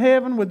talking in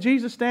heaven with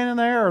Jesus standing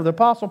there or the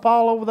Apostle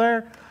Paul over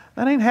there?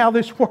 That ain't how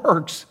this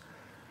works.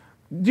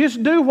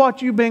 Just do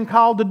what you've been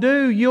called to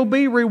do. You'll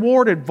be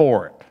rewarded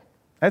for it.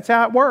 That's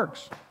how it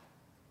works.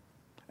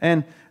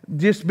 And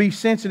just be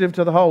sensitive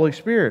to the Holy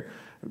Spirit.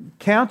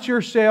 Count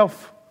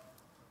yourself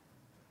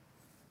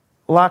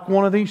like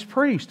one of these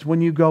priests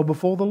when you go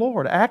before the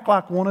Lord. Act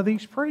like one of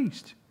these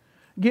priests.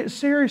 Get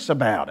serious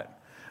about it.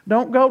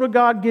 Don't go to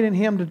God getting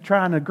Him to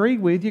try and agree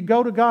with you.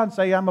 Go to God and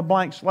say, I'm a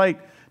blank slate.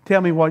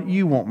 Tell me what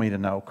you want me to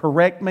know.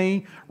 Correct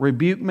me,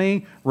 rebuke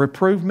me,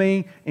 reprove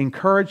me,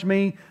 encourage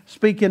me,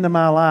 speak into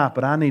my life,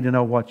 but I need to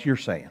know what you're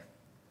saying.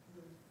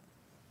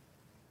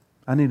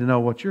 I need to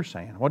know what you're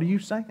saying. What are you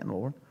saying,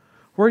 Lord?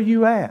 Where are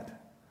you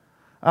at?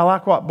 I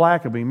like what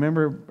Blackaby,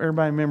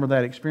 everybody remember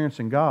that experience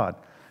in God.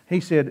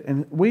 He said,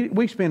 and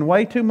we spend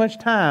way too much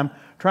time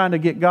trying to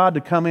get God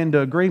to come into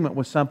agreement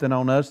with something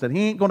on us that He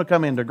ain't going to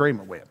come into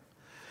agreement with.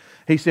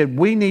 He said,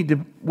 we need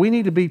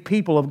to be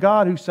people of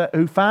God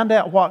who find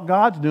out what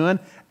God's doing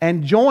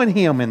and join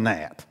Him in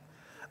that.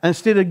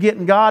 Instead of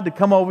getting God to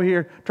come over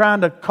here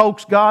trying to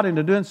coax God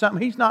into doing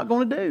something He's not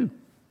going to do.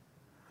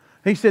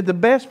 He said the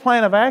best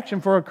plan of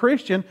action for a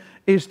Christian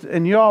is,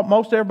 and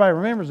most everybody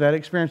remembers that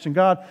experience in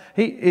God,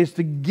 is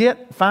to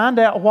find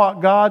out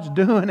what God's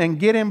doing and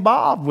get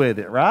involved with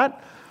it, right?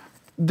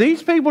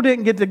 These people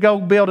didn't get to go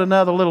build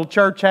another little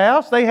church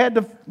house. They had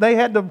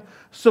to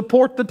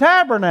support the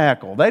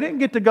tabernacle. They didn't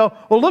get to go,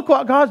 well, look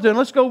what God's doing.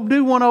 Let's go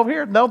do one over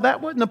here. No, that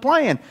wasn't the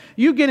plan.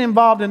 You get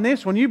involved in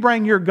this one. You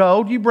bring your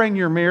gold. You bring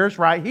your mirrors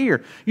right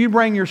here. You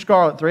bring your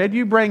scarlet thread.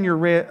 You bring your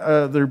red,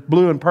 the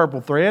blue and purple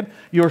thread.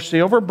 Your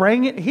silver.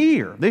 Bring it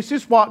here. This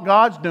is what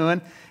God's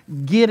doing.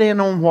 Get in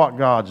on what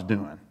God's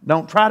doing.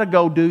 Don't try to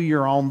go do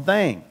your own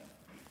thing.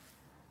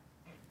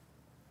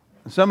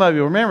 Some of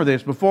you remember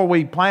this. Before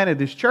we planted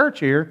this church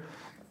here,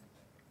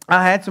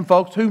 I had some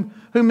folks who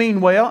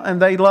mean well,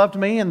 and they loved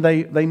me, and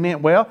they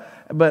meant well,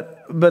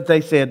 but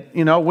they said,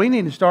 we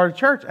need to start a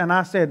church. And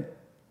I said,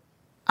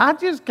 I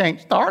just can't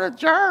start a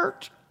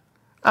church.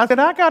 I said,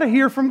 I got to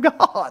hear from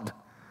God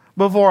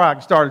before I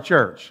can start a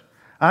church.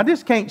 I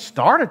just can't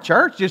start a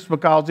church just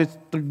because it's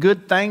the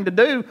good thing to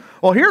do.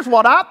 Well, here's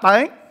what I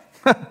think.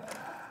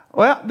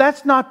 Well,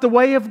 that's not the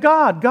way of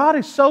God. God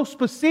is so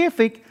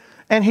specific,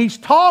 and He's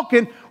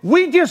talking.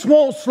 We just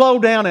won't slow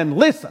down and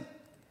listen.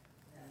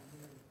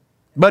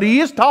 But He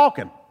is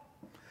talking.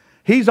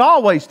 He's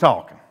always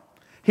talking.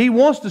 He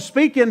wants to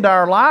speak into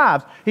our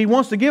lives. He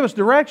wants to give us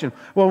direction.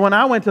 Well, when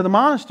I went to the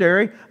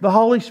monastery, the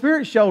Holy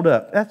Spirit showed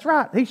up. That's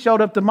right. He showed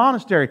up at the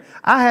monastery.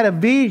 I had a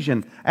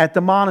vision at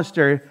the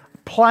monastery,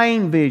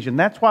 plain vision.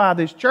 That's why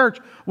this church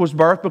was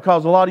birthed,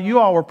 because a lot of you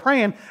all were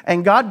praying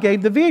and God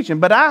gave the vision.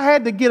 But I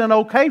had to get an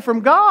okay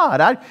from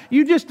God.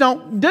 You just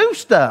don't do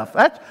stuff.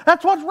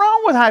 That's what's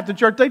wrong with half the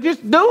church. They're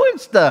just doing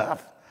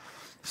stuff.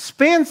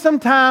 Spend some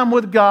time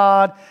with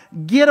God,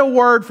 get a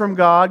word from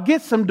God,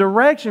 get some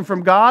direction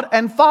from God,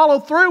 and follow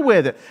through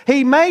with it.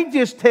 He may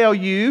just tell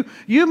you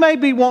may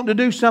be wanting to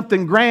do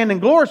something grand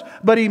and glorious,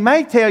 but He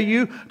may tell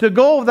you to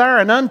go over there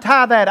and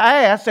untie that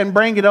ass and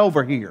bring it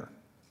over here.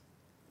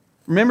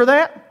 Remember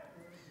that?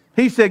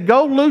 He said,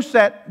 go loose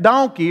that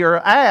donkey or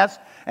ass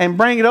and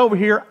bring it over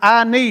here.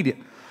 I need it.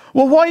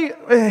 Well,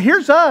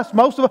 here's us,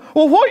 most of us.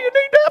 Well, what do you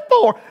need that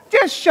for?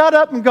 Just shut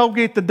up and go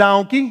get the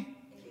donkey.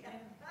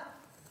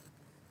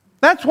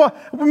 That's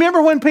what,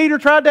 remember when Peter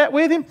tried that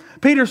with him?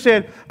 Peter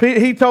said,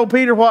 he told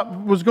Peter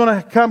what was going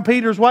to come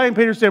Peter's way, and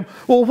Peter said,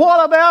 well,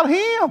 what about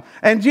him?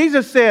 And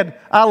Jesus said,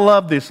 I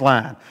love this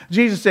line.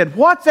 Jesus said,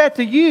 what's that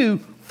to you?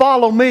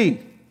 Follow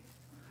me.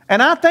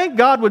 And I think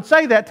God would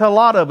say that to a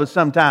lot of us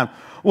sometimes.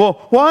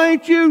 Well, why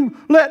ain't you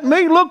letting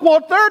me? Look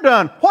what they're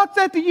done. What's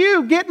that to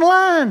you? Get in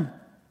line.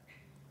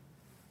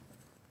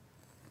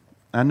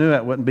 I knew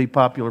that wouldn't be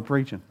popular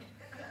preaching.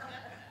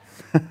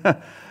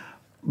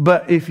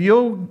 But if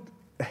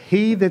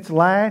he that's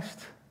last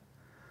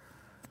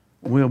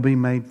will be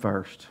made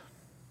first.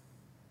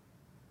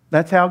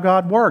 That's how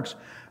God works.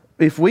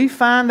 If we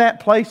find that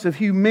place of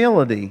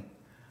humility,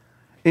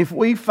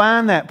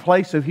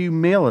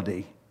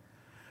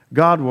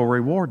 God will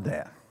reward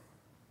that.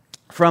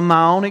 From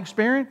my own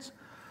experience,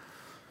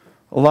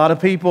 a lot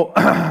of people,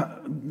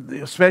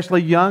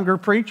 especially younger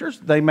preachers,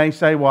 they may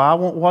say, well, I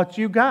want what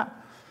you got.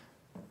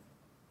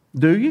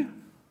 Do you?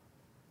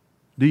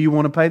 Do you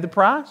want to pay the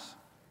price?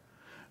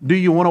 Do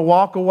you want to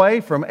walk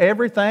away from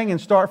everything and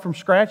start from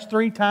scratch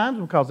 3 times?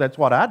 Because that's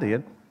what I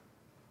did.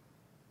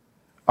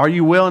 Are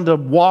you willing to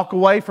walk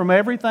away from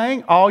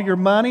everything? All your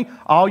money,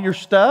 all your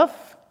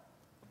stuff?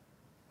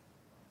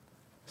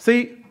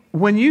 See,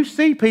 when you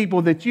see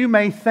people that you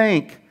may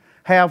think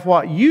have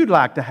what you'd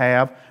like to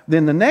have,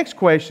 then the next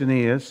question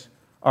is,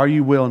 are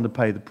you willing to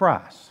pay the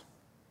price?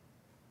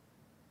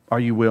 Are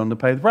you willing to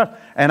pay the price?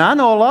 And I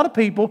know a lot of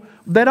people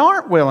that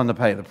aren't willing to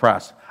pay the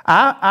price.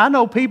 I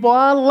know people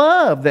I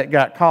love that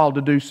got called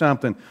to do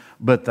something,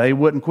 but they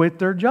wouldn't quit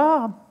their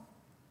job.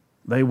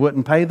 They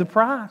wouldn't pay the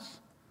price.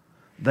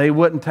 They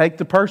wouldn't take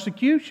the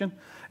persecution.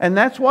 And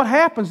that's what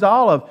happens to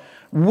all of us.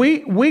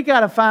 We got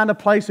to find a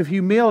place of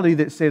humility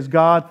that says,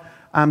 God,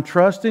 I'm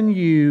trusting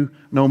you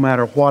no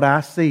matter what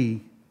I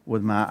see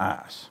with my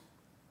eyes.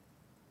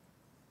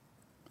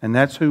 And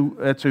that's who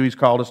He's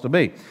called us to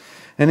be.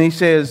 And He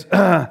says,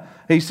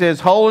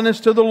 holiness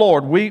to the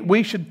Lord.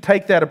 We should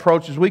take that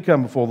approach as we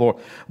come before the Lord.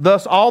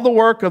 Thus, all the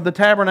work of the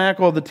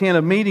tabernacle of the tent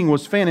of meeting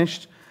was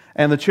finished,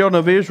 and the children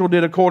of Israel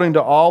did according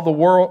to all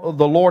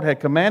the Lord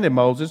had commanded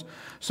Moses.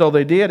 So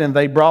they did, and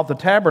they brought the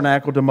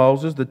tabernacle to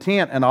Moses, the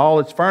tent and all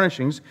its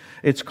furnishings,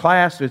 its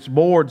clasps, its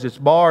boards, its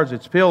bars,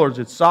 its pillars,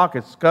 its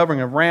sockets, its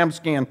covering of ram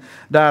skin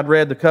dyed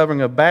red, the covering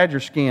of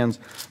badger skins,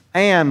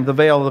 and the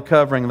veil of the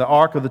covering, the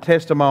ark of the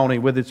testimony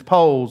with its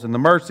poles, and the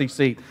mercy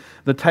seat,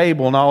 the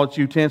table and all its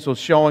utensils,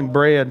 and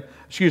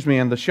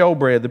the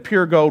showbread, the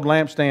pure gold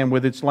lampstand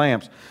with its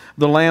lamps,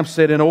 the lamps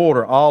set in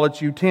order, all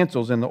its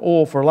utensils, and the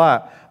oil for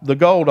light, the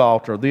gold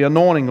altar, the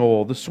anointing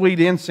oil, the sweet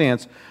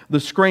incense, the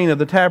screen of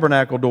the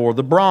tabernacle door,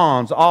 the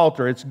bronze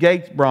altar, its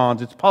gate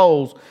bronze, its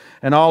poles,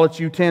 and all its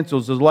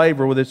utensils, the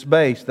laver with its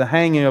base, the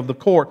hanging of the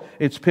court,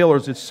 its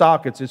pillars, its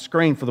sockets, its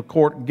screen for the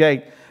court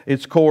gate,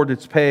 its cord,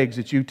 its pegs,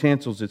 its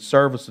utensils, its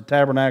service, the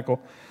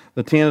tabernacle,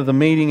 the tent of the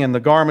meeting, and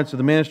the garments of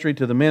the ministry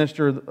to the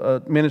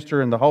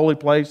minister in the holy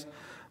place,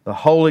 the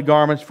holy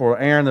garments for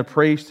Aaron the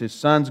priest, his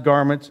son's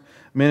garments,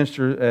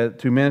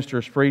 to minister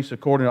as priests,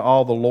 according to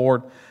all the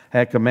Lord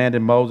had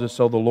commanded Moses.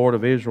 So the Lord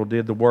of Israel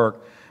did the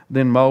work.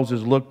 Then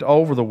Moses looked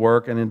over the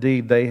work, and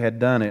indeed they had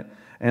done it,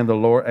 and the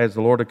Lord, as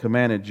the Lord had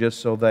commanded, just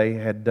so they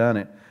had done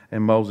it.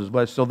 And Moses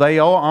blessed. So they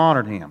all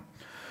honored him.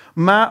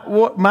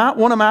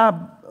 One of my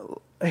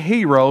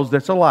heroes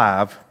that's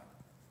alive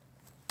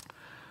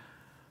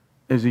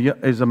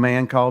is a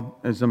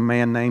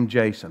man named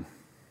Jason.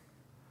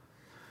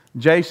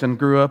 Jason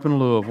grew up in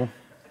Louisville.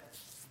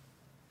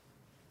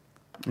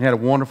 He had a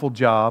wonderful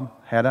job,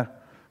 had a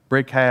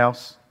brick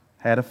house,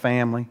 had a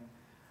family,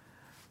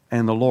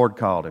 and the Lord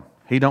called him.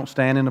 He don't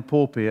stand in the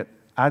pulpit.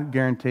 I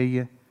guarantee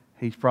you,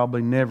 he's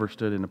probably never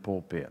stood in the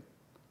pulpit,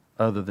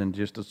 other than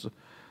just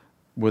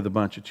with a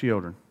bunch of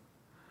children.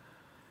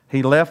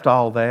 He left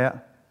all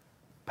that,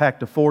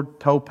 packed a Ford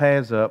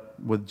Topaz up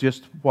with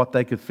just what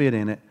they could fit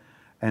in it,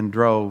 and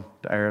drove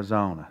to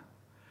Arizona.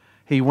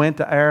 He went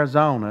to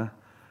Arizona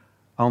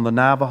on the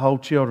Navajo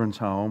Children's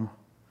Home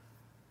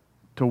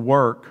to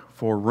work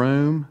for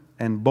room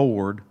and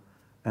board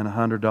and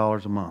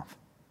 $100 a month.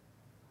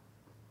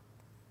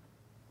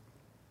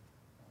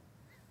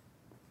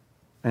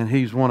 And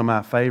he's one of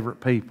my favorite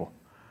people.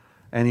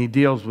 And he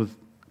deals with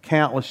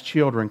countless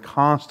children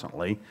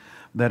constantly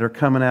that are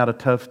coming out of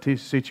tough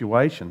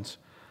situations.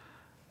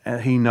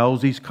 And he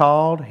knows he's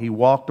called. He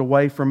walked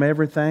away from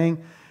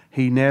everything.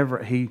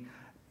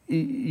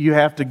 You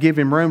have to give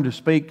him room to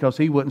speak, because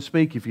he wouldn't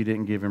speak if you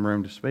didn't give him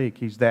room to speak.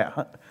 He's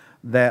that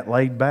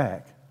laid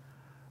back.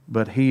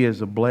 But he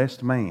is a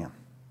blessed man.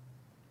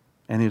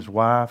 And his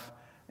wife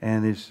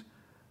and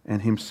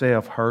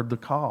himself heard the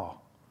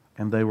call.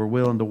 And they were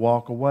willing to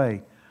walk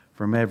away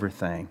from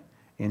everything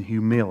in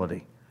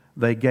humility.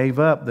 They gave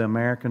up the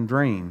American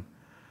dream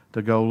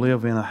to go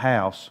live in a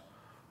house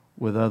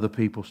with other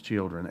people's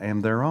children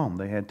and their own.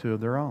 They had 2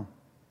 of their own.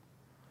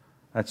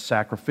 That's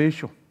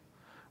sacrificial.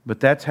 But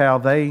that's how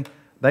they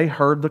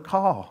heard the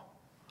call.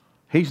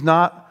 He's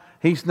not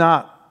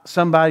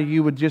somebody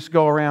you would just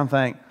go around and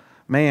think,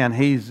 man,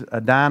 he's a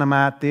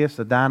dynamite this,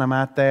 a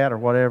dynamite that, or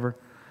whatever.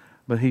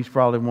 But he's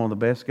probably one of the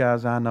best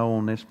guys I know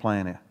on this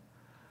planet,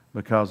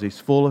 because he's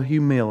full of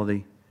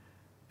humility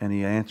and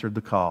he answered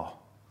the call.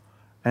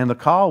 And the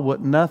call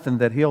wasn't nothing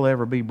that he'll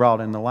ever be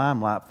brought in the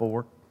limelight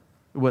for.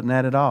 It wasn't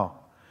that at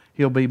all.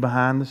 He'll be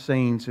behind the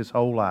scenes his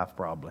whole life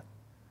probably.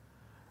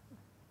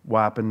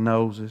 Wiping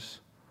noses,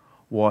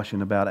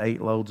 washing about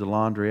 8 loads of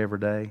laundry every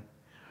day,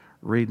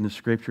 reading the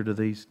scripture to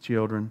these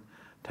children,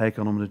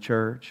 taking them to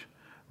church,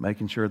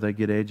 making sure they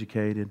get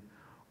educated,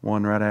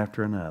 one right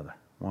after another,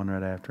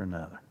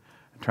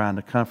 trying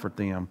to comfort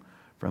them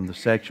from the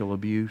sexual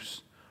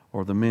abuse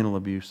or the mental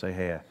abuse they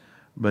had.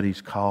 But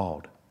he's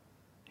called.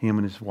 Him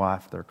and his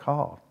wife, they're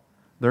called.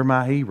 They're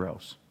my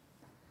heroes.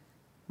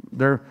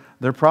 They're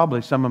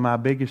probably some of my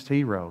biggest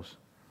heroes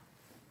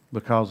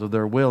because of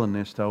their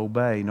willingness to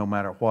obey no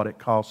matter what it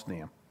costs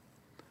them.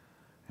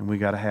 And we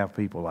got to have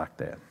people like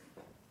that.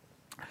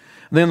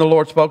 Then the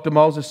Lord spoke to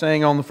Moses,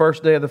 saying, on the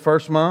first day of the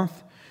first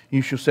month,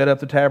 you shall set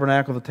up the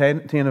tabernacle of the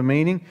tent of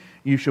meeting.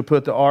 You shall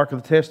put the ark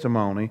of the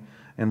testimony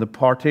and the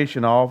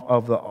partition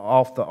off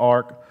the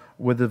ark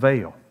with the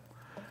veil.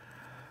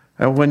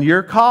 And when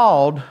you're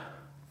called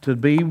to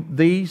be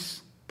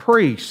these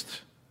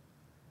priests,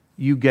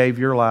 you gave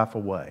your life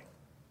away.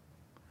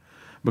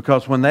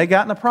 Because when they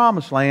got in the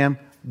promised land,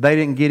 they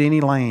didn't get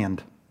any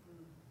land.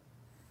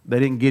 They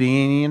didn't get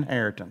any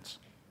inheritance.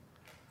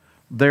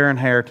 Their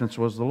inheritance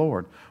was the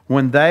Lord.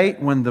 When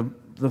the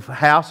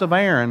house of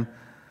Aaron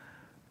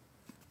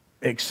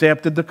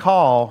accepted the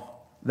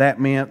call, that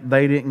meant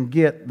they didn't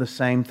get the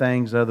same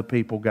things other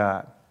people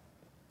got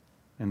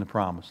in the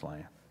promised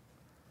land.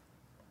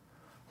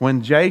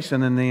 When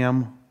Jason and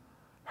them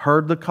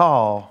heard the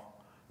call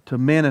to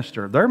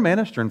minister, they're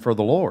ministering for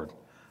the Lord.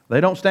 They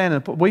don't stand in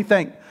the pulpit. We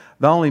think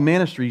the only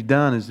ministry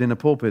done is in the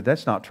pulpit.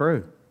 That's not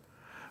true.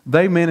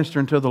 They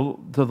minister to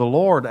the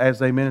Lord as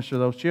they minister to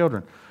those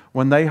children.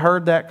 When they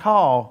heard that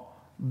call,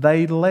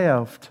 they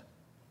left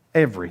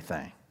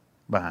everything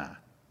behind.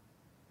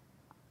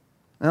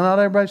 Now, not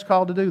everybody's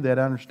called to do that,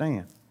 I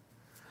understand.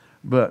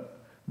 But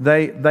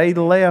they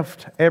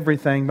left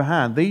everything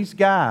behind. These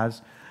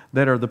guys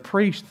that are the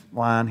priest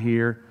line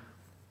here,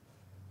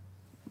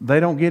 they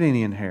don't get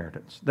any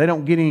inheritance. They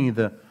don't get any of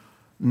the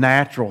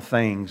natural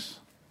things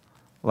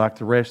like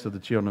the rest of the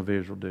children of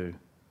Israel do.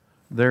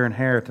 Their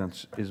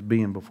inheritance is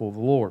being before the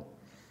Lord.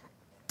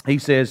 He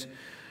says,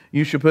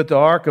 you shall put the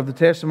ark of the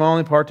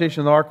testimony,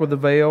 partition the ark with the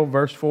veil.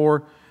 Verse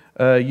 4,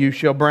 you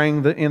shall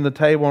bring in the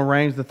table and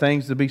arrange the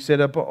things to be set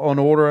up on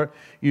order.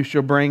 You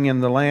shall bring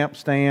in the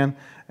lampstand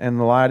and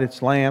light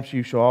its lamps.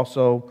 You shall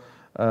also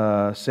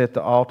set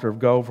the altar of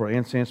gold for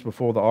incense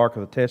before the ark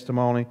of the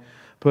testimony.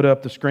 Put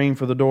up the screen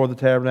for the door of the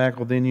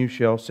tabernacle. Then you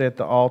shall set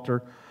the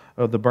altar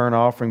of the burnt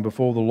offering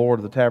before the Lord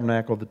of the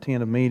tabernacle of the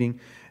tent of meeting.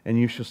 And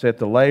you shall set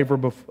the laver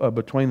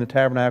between the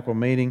tabernacle of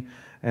meeting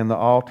and the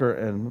altar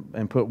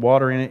and put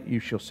water in it. You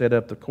shall set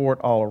up the court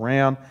all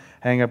around.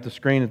 Hang up the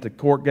screen at the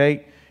court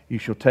gate. You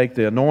shall take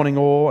the anointing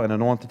oil and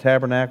anoint the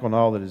tabernacle and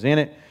all that is in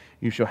it.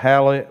 You shall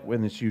hallow it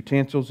with its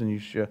utensils,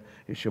 and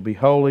it shall be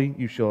holy.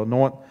 You shall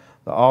anoint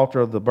the altar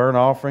of the burnt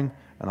offering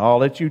and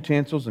all its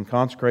utensils and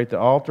consecrate the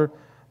altar.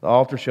 The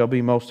altar shall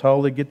be most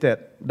holy. Get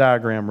that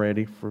diagram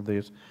ready for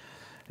this.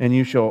 And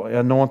you shall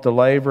anoint the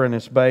laver and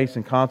its base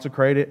and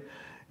consecrate it.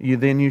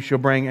 Then you shall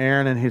bring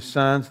Aaron and his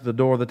sons to the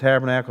door of the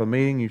tabernacle of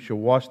meeting. You shall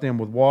wash them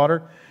with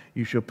water.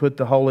 You shall put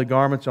the holy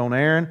garments on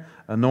Aaron,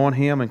 anoint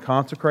him and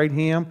consecrate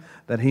him,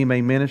 that he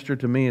may minister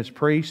to me as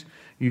priest.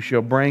 You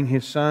shall bring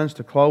his sons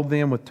to clothe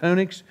them with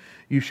tunics.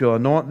 You shall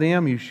anoint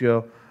them. You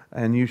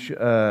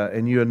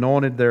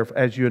anointed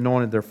as you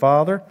anointed their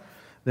father,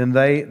 then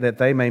that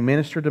they may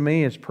minister to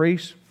me as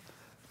priests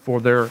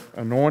for their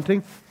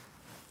anointing.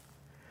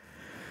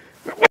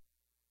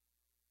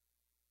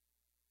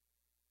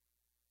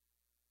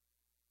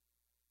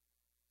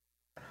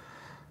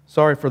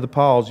 Sorry for the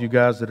pause, you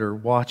guys that are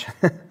watching.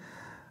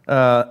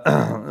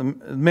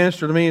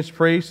 Minister to me as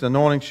priests, the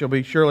anointing shall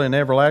be surely an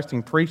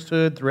everlasting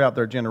priesthood throughout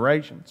their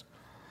generations.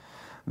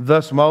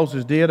 Thus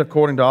Moses did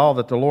according to all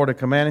that the Lord had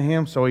commanded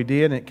him, so he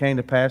did, and it came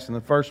to pass in the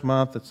first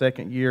month, the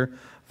second year,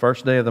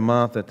 first day of the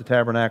month, that the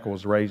tabernacle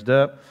was raised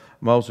up.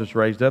 Moses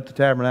raised up the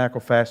tabernacle,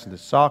 fastened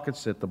its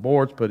sockets, set the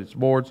boards, put its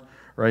boards,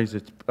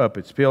 raised up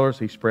its pillars.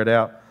 He spread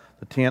out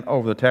the tent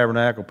over the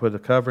tabernacle, put a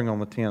covering on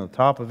the tent on the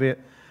top of it,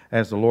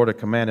 as the Lord had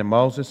commanded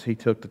Moses. He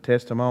took the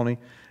testimony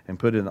and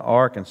put it in the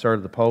ark,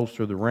 inserted the poles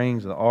through the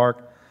rings of the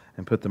ark,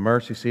 and put the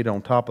mercy seat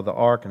on top of the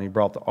ark. And he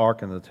brought the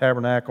ark into the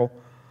tabernacle,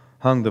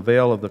 hung the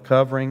veil of the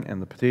covering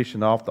and the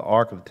petition off the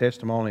ark of the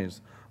testimony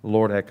as the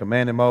Lord had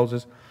commanded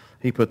Moses.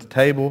 He put the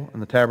table in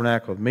the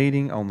tabernacle of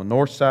meeting on the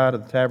north side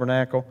of the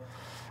tabernacle.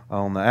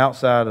 On the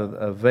outside of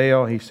the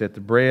veil, he set the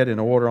bread in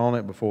order on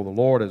it before the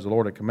Lord as the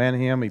Lord had commanded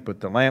him. He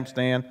put the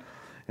lampstand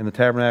in the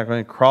tabernacle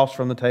and crossed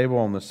from the table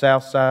on the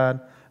south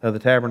side of the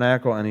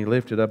tabernacle, and he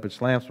lifted up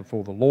its lamps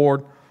before the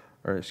Lord,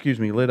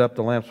 lit up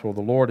the lamps before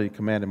the Lord. He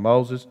commanded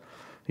Moses.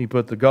 He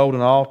put the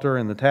golden altar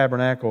in the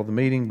tabernacle of the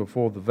meeting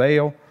before the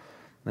veil,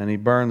 and he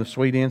burned the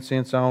sweet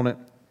incense on it,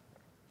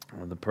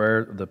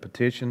 the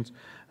petitions,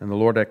 and the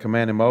Lord had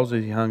commanded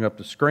Moses. He hung up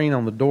the screen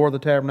on the door of the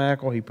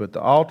tabernacle. He put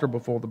the altar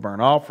before the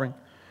burnt offering,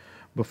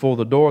 before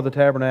the door of the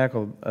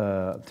tabernacle,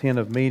 tent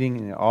of meeting,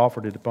 and he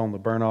offered it upon the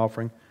burnt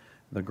offering,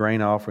 the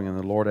grain offering, and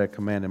the Lord had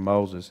commanded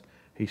Moses.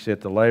 He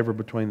set the laver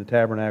between the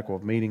tabernacle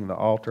of meeting and the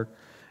altar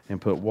and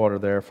put water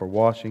there for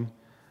washing.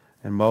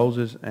 And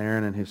Moses,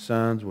 Aaron, and his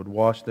sons would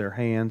wash their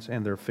hands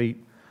and their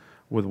feet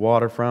with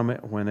water from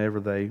it whenever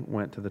they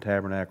went to the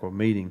tabernacle of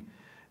meeting.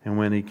 And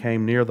when he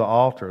came near the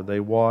altar, they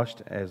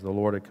washed as the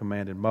Lord had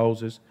commanded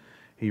Moses.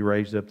 He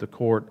raised up the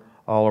court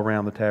all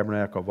around the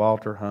tabernacle of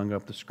altar, hung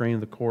up the screen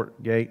of the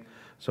court gate.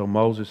 So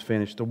Moses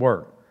finished the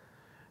work.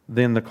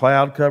 Then the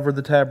cloud covered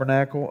the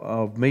tabernacle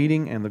of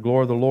meeting, and the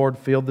glory of the Lord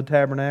filled the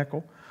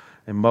tabernacle.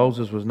 And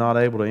Moses was not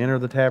able to enter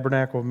the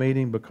tabernacle of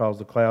meeting because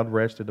the cloud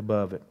rested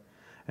above it,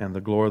 and the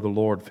glory of the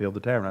Lord filled the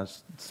tabernacle.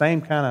 Same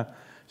kind of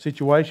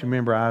situation,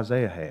 remember,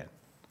 Isaiah had.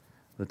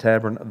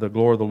 The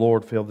glory of the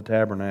Lord filled the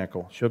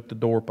tabernacle, shook the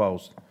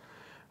doorpost.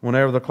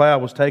 Whenever the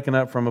cloud was taken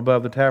up from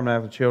above the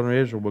tabernacle, the children of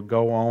Israel would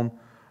go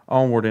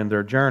onward in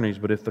their journeys.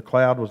 But if the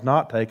cloud was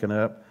not taken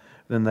up,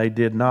 then they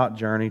did not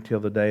journey till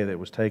the day that it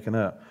was taken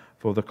up.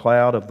 For the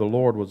cloud of the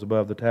Lord was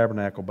above the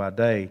tabernacle by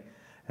day,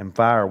 and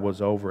fire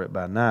was over it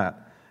by night,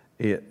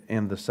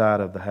 in the sight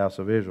of the house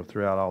of Israel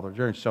throughout all their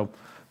journeys. So,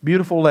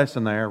 beautiful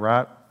lesson there,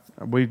 right?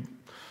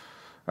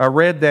 I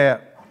read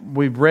that.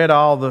 We've read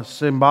all the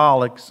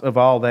symbolics of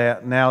all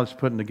that. Now it's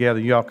putting together.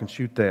 Y'all can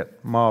shoot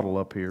that model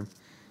up here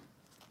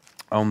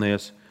on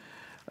this.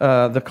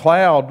 The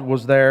cloud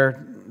was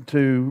there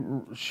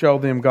to show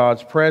them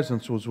God's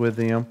presence was with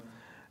them,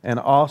 and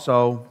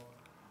also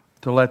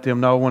to let them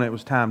know when it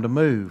was time to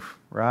move,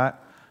 right?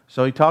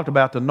 So he talked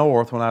about the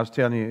north. When I was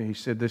telling you, he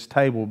said this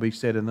table will be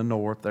set in the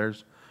north.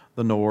 There's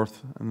the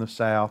north and the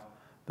south.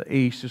 The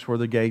east is where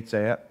the gate's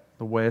at,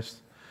 the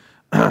west.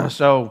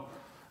 So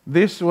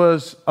this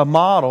was a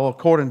model,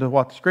 according to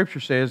what the Scripture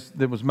says,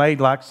 that was made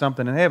like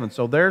something in heaven.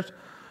 So there's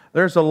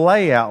a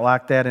layout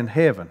like that in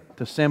heaven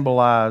to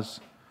symbolize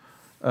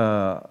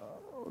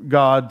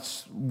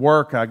God's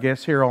work, I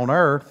guess, here on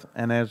earth.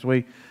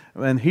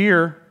 And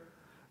here,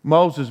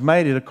 Moses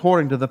made it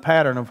according to the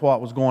pattern of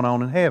what was going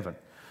on in heaven.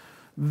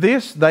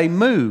 This, they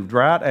moved,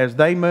 right? As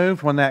they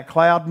moved, when that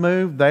cloud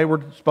moved, they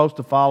were supposed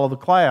to follow the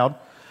cloud,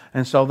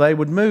 and so they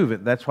would move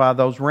it. That's why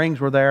those rings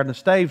were there and the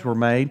staves were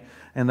made,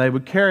 and they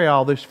would carry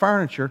all this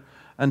furniture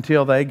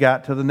until they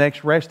got to the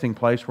next resting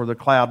place where the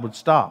cloud would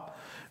stop.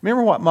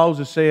 Remember what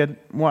Moses said?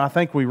 Well, I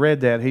think we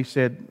read that. He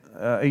said,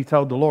 he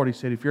told the Lord, he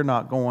said, if you're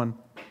not going,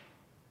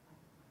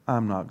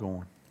 I'm not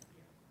going.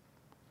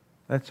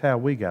 That's how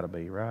we got to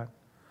be, right?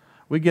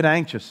 We get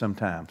anxious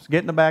sometimes.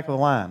 Get in the back of the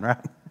line,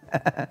 right?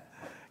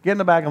 Get in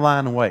the back of the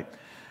line and wait.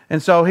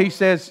 And so he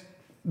says,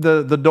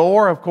 the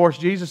door, of course,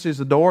 Jesus is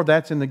the door.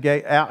 That's in the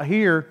gate. Out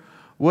here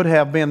would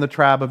have been the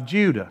tribe of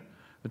Judah.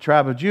 The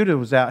tribe of Judah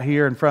was out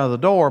here in front of the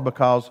door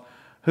because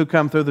who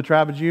come through the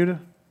tribe of Judah?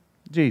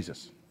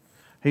 Jesus.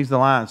 He's the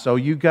line. So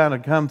you got to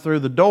come through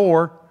the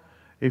door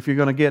if you're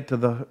going to get to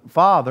the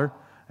Father.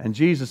 And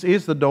Jesus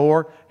is the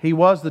door. He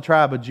was the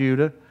tribe of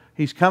Judah.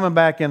 He's coming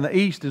back in the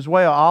east as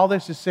well. All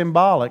this is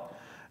symbolic.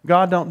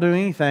 God don't do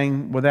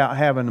anything without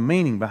having a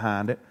meaning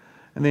behind it.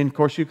 And then, of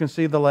course, you can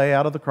see the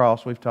layout of the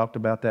cross. We've talked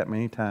about that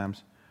many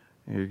times.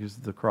 Here's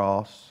the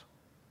cross.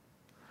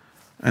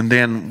 And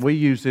then we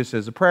use this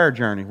as a prayer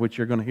journey, which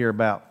you're going to hear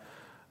about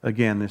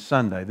again this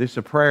Sunday. This is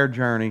a prayer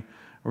journey.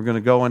 We're going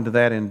to go into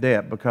that in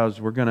depth because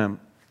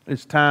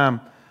it's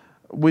time.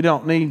 We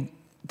don't need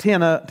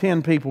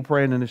 10 people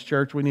praying in this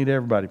church. We need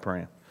everybody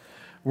praying.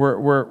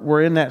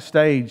 We're in that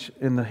stage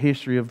in the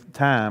history of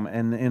time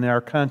and in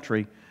our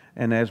country,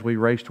 and as we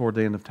race toward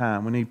the end of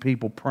time, we need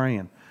people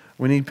praying.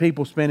 We need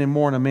people spending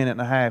more than a minute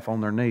and a half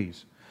on their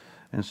knees.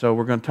 And so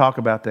we're going to talk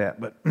about that,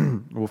 but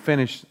we'll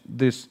finish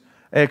this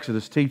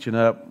Exodus teaching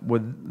up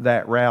with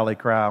that rally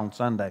cry on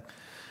Sunday.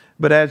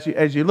 But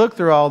as you look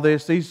through all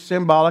this, he's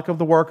symbolic of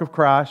the work of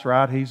Christ,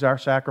 right? He's our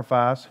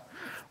sacrifice.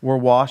 We're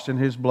washed in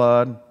His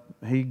blood.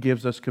 He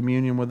gives us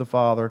communion with the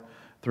Father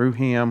through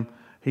Him.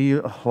 He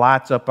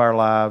lights up our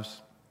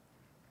lives.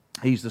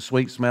 He's the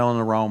sweet smelling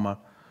aroma.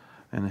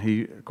 And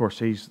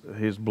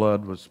His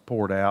blood was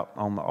poured out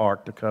on the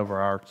ark to cover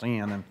our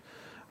sin and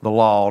the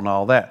law and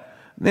all that.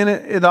 Then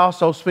it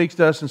also speaks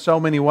to us in so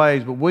many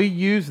ways, but we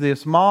use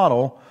this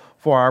model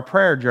for our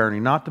prayer journey,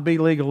 not to be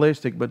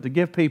legalistic, but to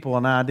give people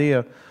an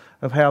idea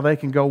of how they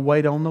can go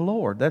wait on the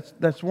Lord.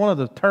 That's one of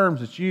the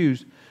terms that's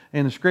used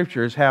in the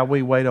Scripture, is how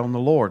we wait on the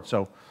Lord.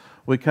 So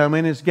we come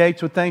in His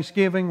gates with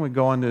thanksgiving, we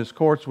go into His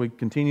courts, we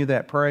continue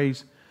that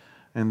praise,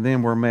 and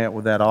then we're met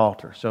with that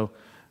altar. So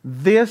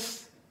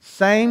this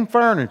same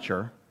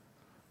furniture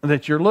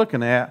that you're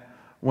looking at,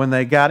 when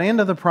they got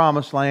into the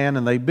Promised Land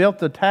and they built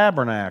the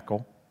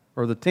tabernacle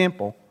or the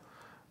temple,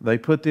 they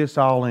put this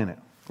all in it.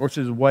 Of course,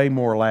 it's way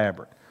more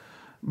elaborate.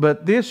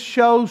 But this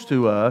shows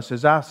to us,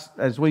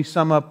 as we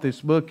sum up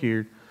this book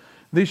here,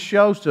 this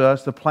shows to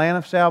us the plan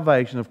of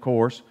salvation, of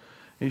course.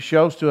 It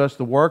shows to us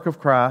the work of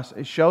Christ.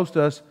 It shows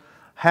to us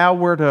how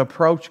we're to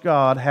approach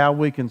God, how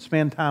we can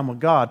spend time with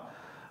God.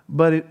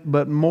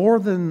 But more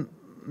than,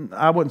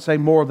 I wouldn't say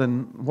more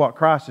than what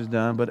Christ has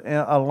done, but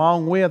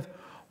along with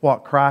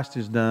what Christ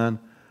has done,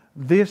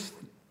 this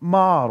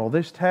model,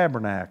 this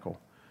tabernacle,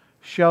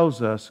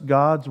 shows us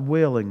God's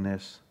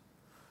willingness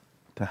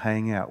to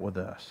hang out with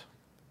us.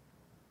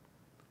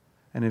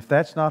 And if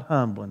that's not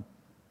humbling,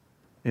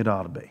 it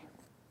ought to be.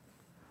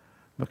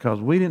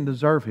 because we didn't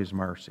deserve His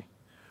mercy.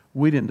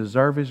 We didn't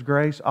deserve His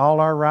grace. All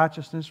our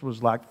righteousness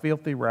was like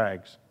filthy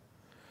rags.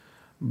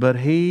 But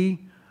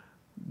He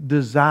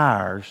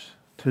desires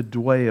to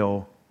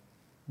dwell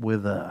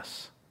with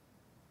us.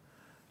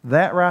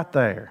 That right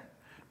there.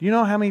 Do you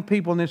know how many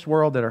people in this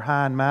world that are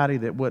high and mighty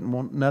that wouldn't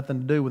want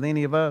nothing to do with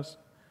any of us?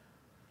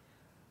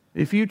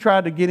 If you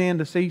tried to get in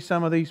to see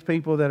some of these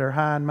people that are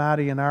high and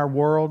mighty in our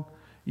world,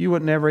 you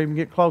would never even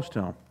get close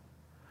to them.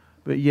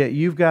 But yet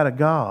you've got a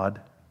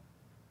God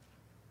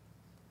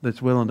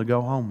that's willing to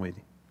go home with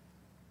you.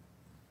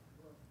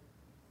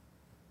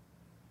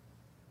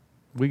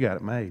 We got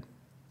it made.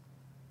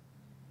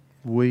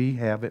 We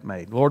have it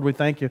made. Lord, we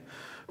thank You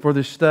for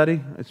this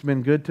study. It's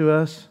been good to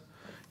us.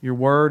 Your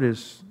Word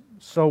is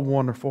so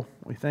wonderful.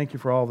 We thank You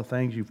for all the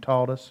things You've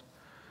taught us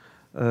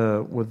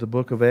with the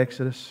book of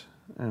Exodus.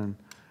 And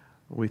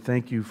we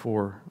thank You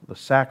for the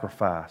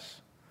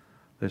sacrifice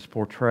that's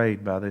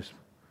portrayed by this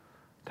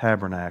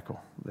tabernacle,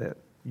 that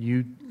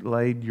You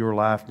laid Your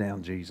life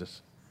down,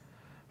 Jesus,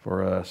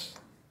 for us.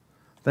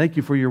 Thank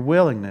You for Your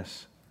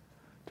willingness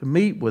to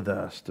meet with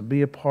us, to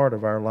be a part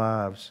of our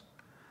lives,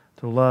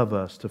 to love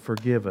us, to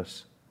forgive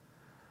us.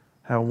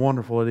 How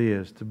wonderful it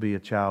is to be a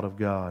child of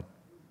God.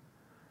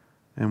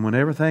 And when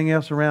everything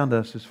else around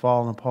us is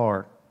falling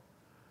apart,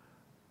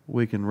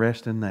 we can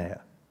rest in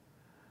that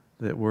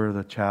we're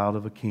the child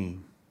of a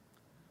King,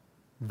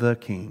 the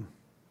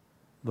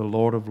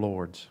Lord of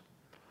Lords.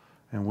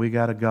 And we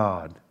got a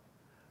God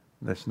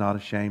that's not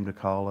ashamed to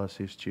call us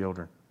His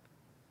children.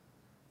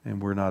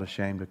 And we're not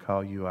ashamed to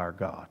call You our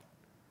God.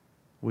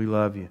 We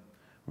love You.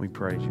 We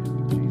praise You.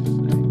 In Jesus' name.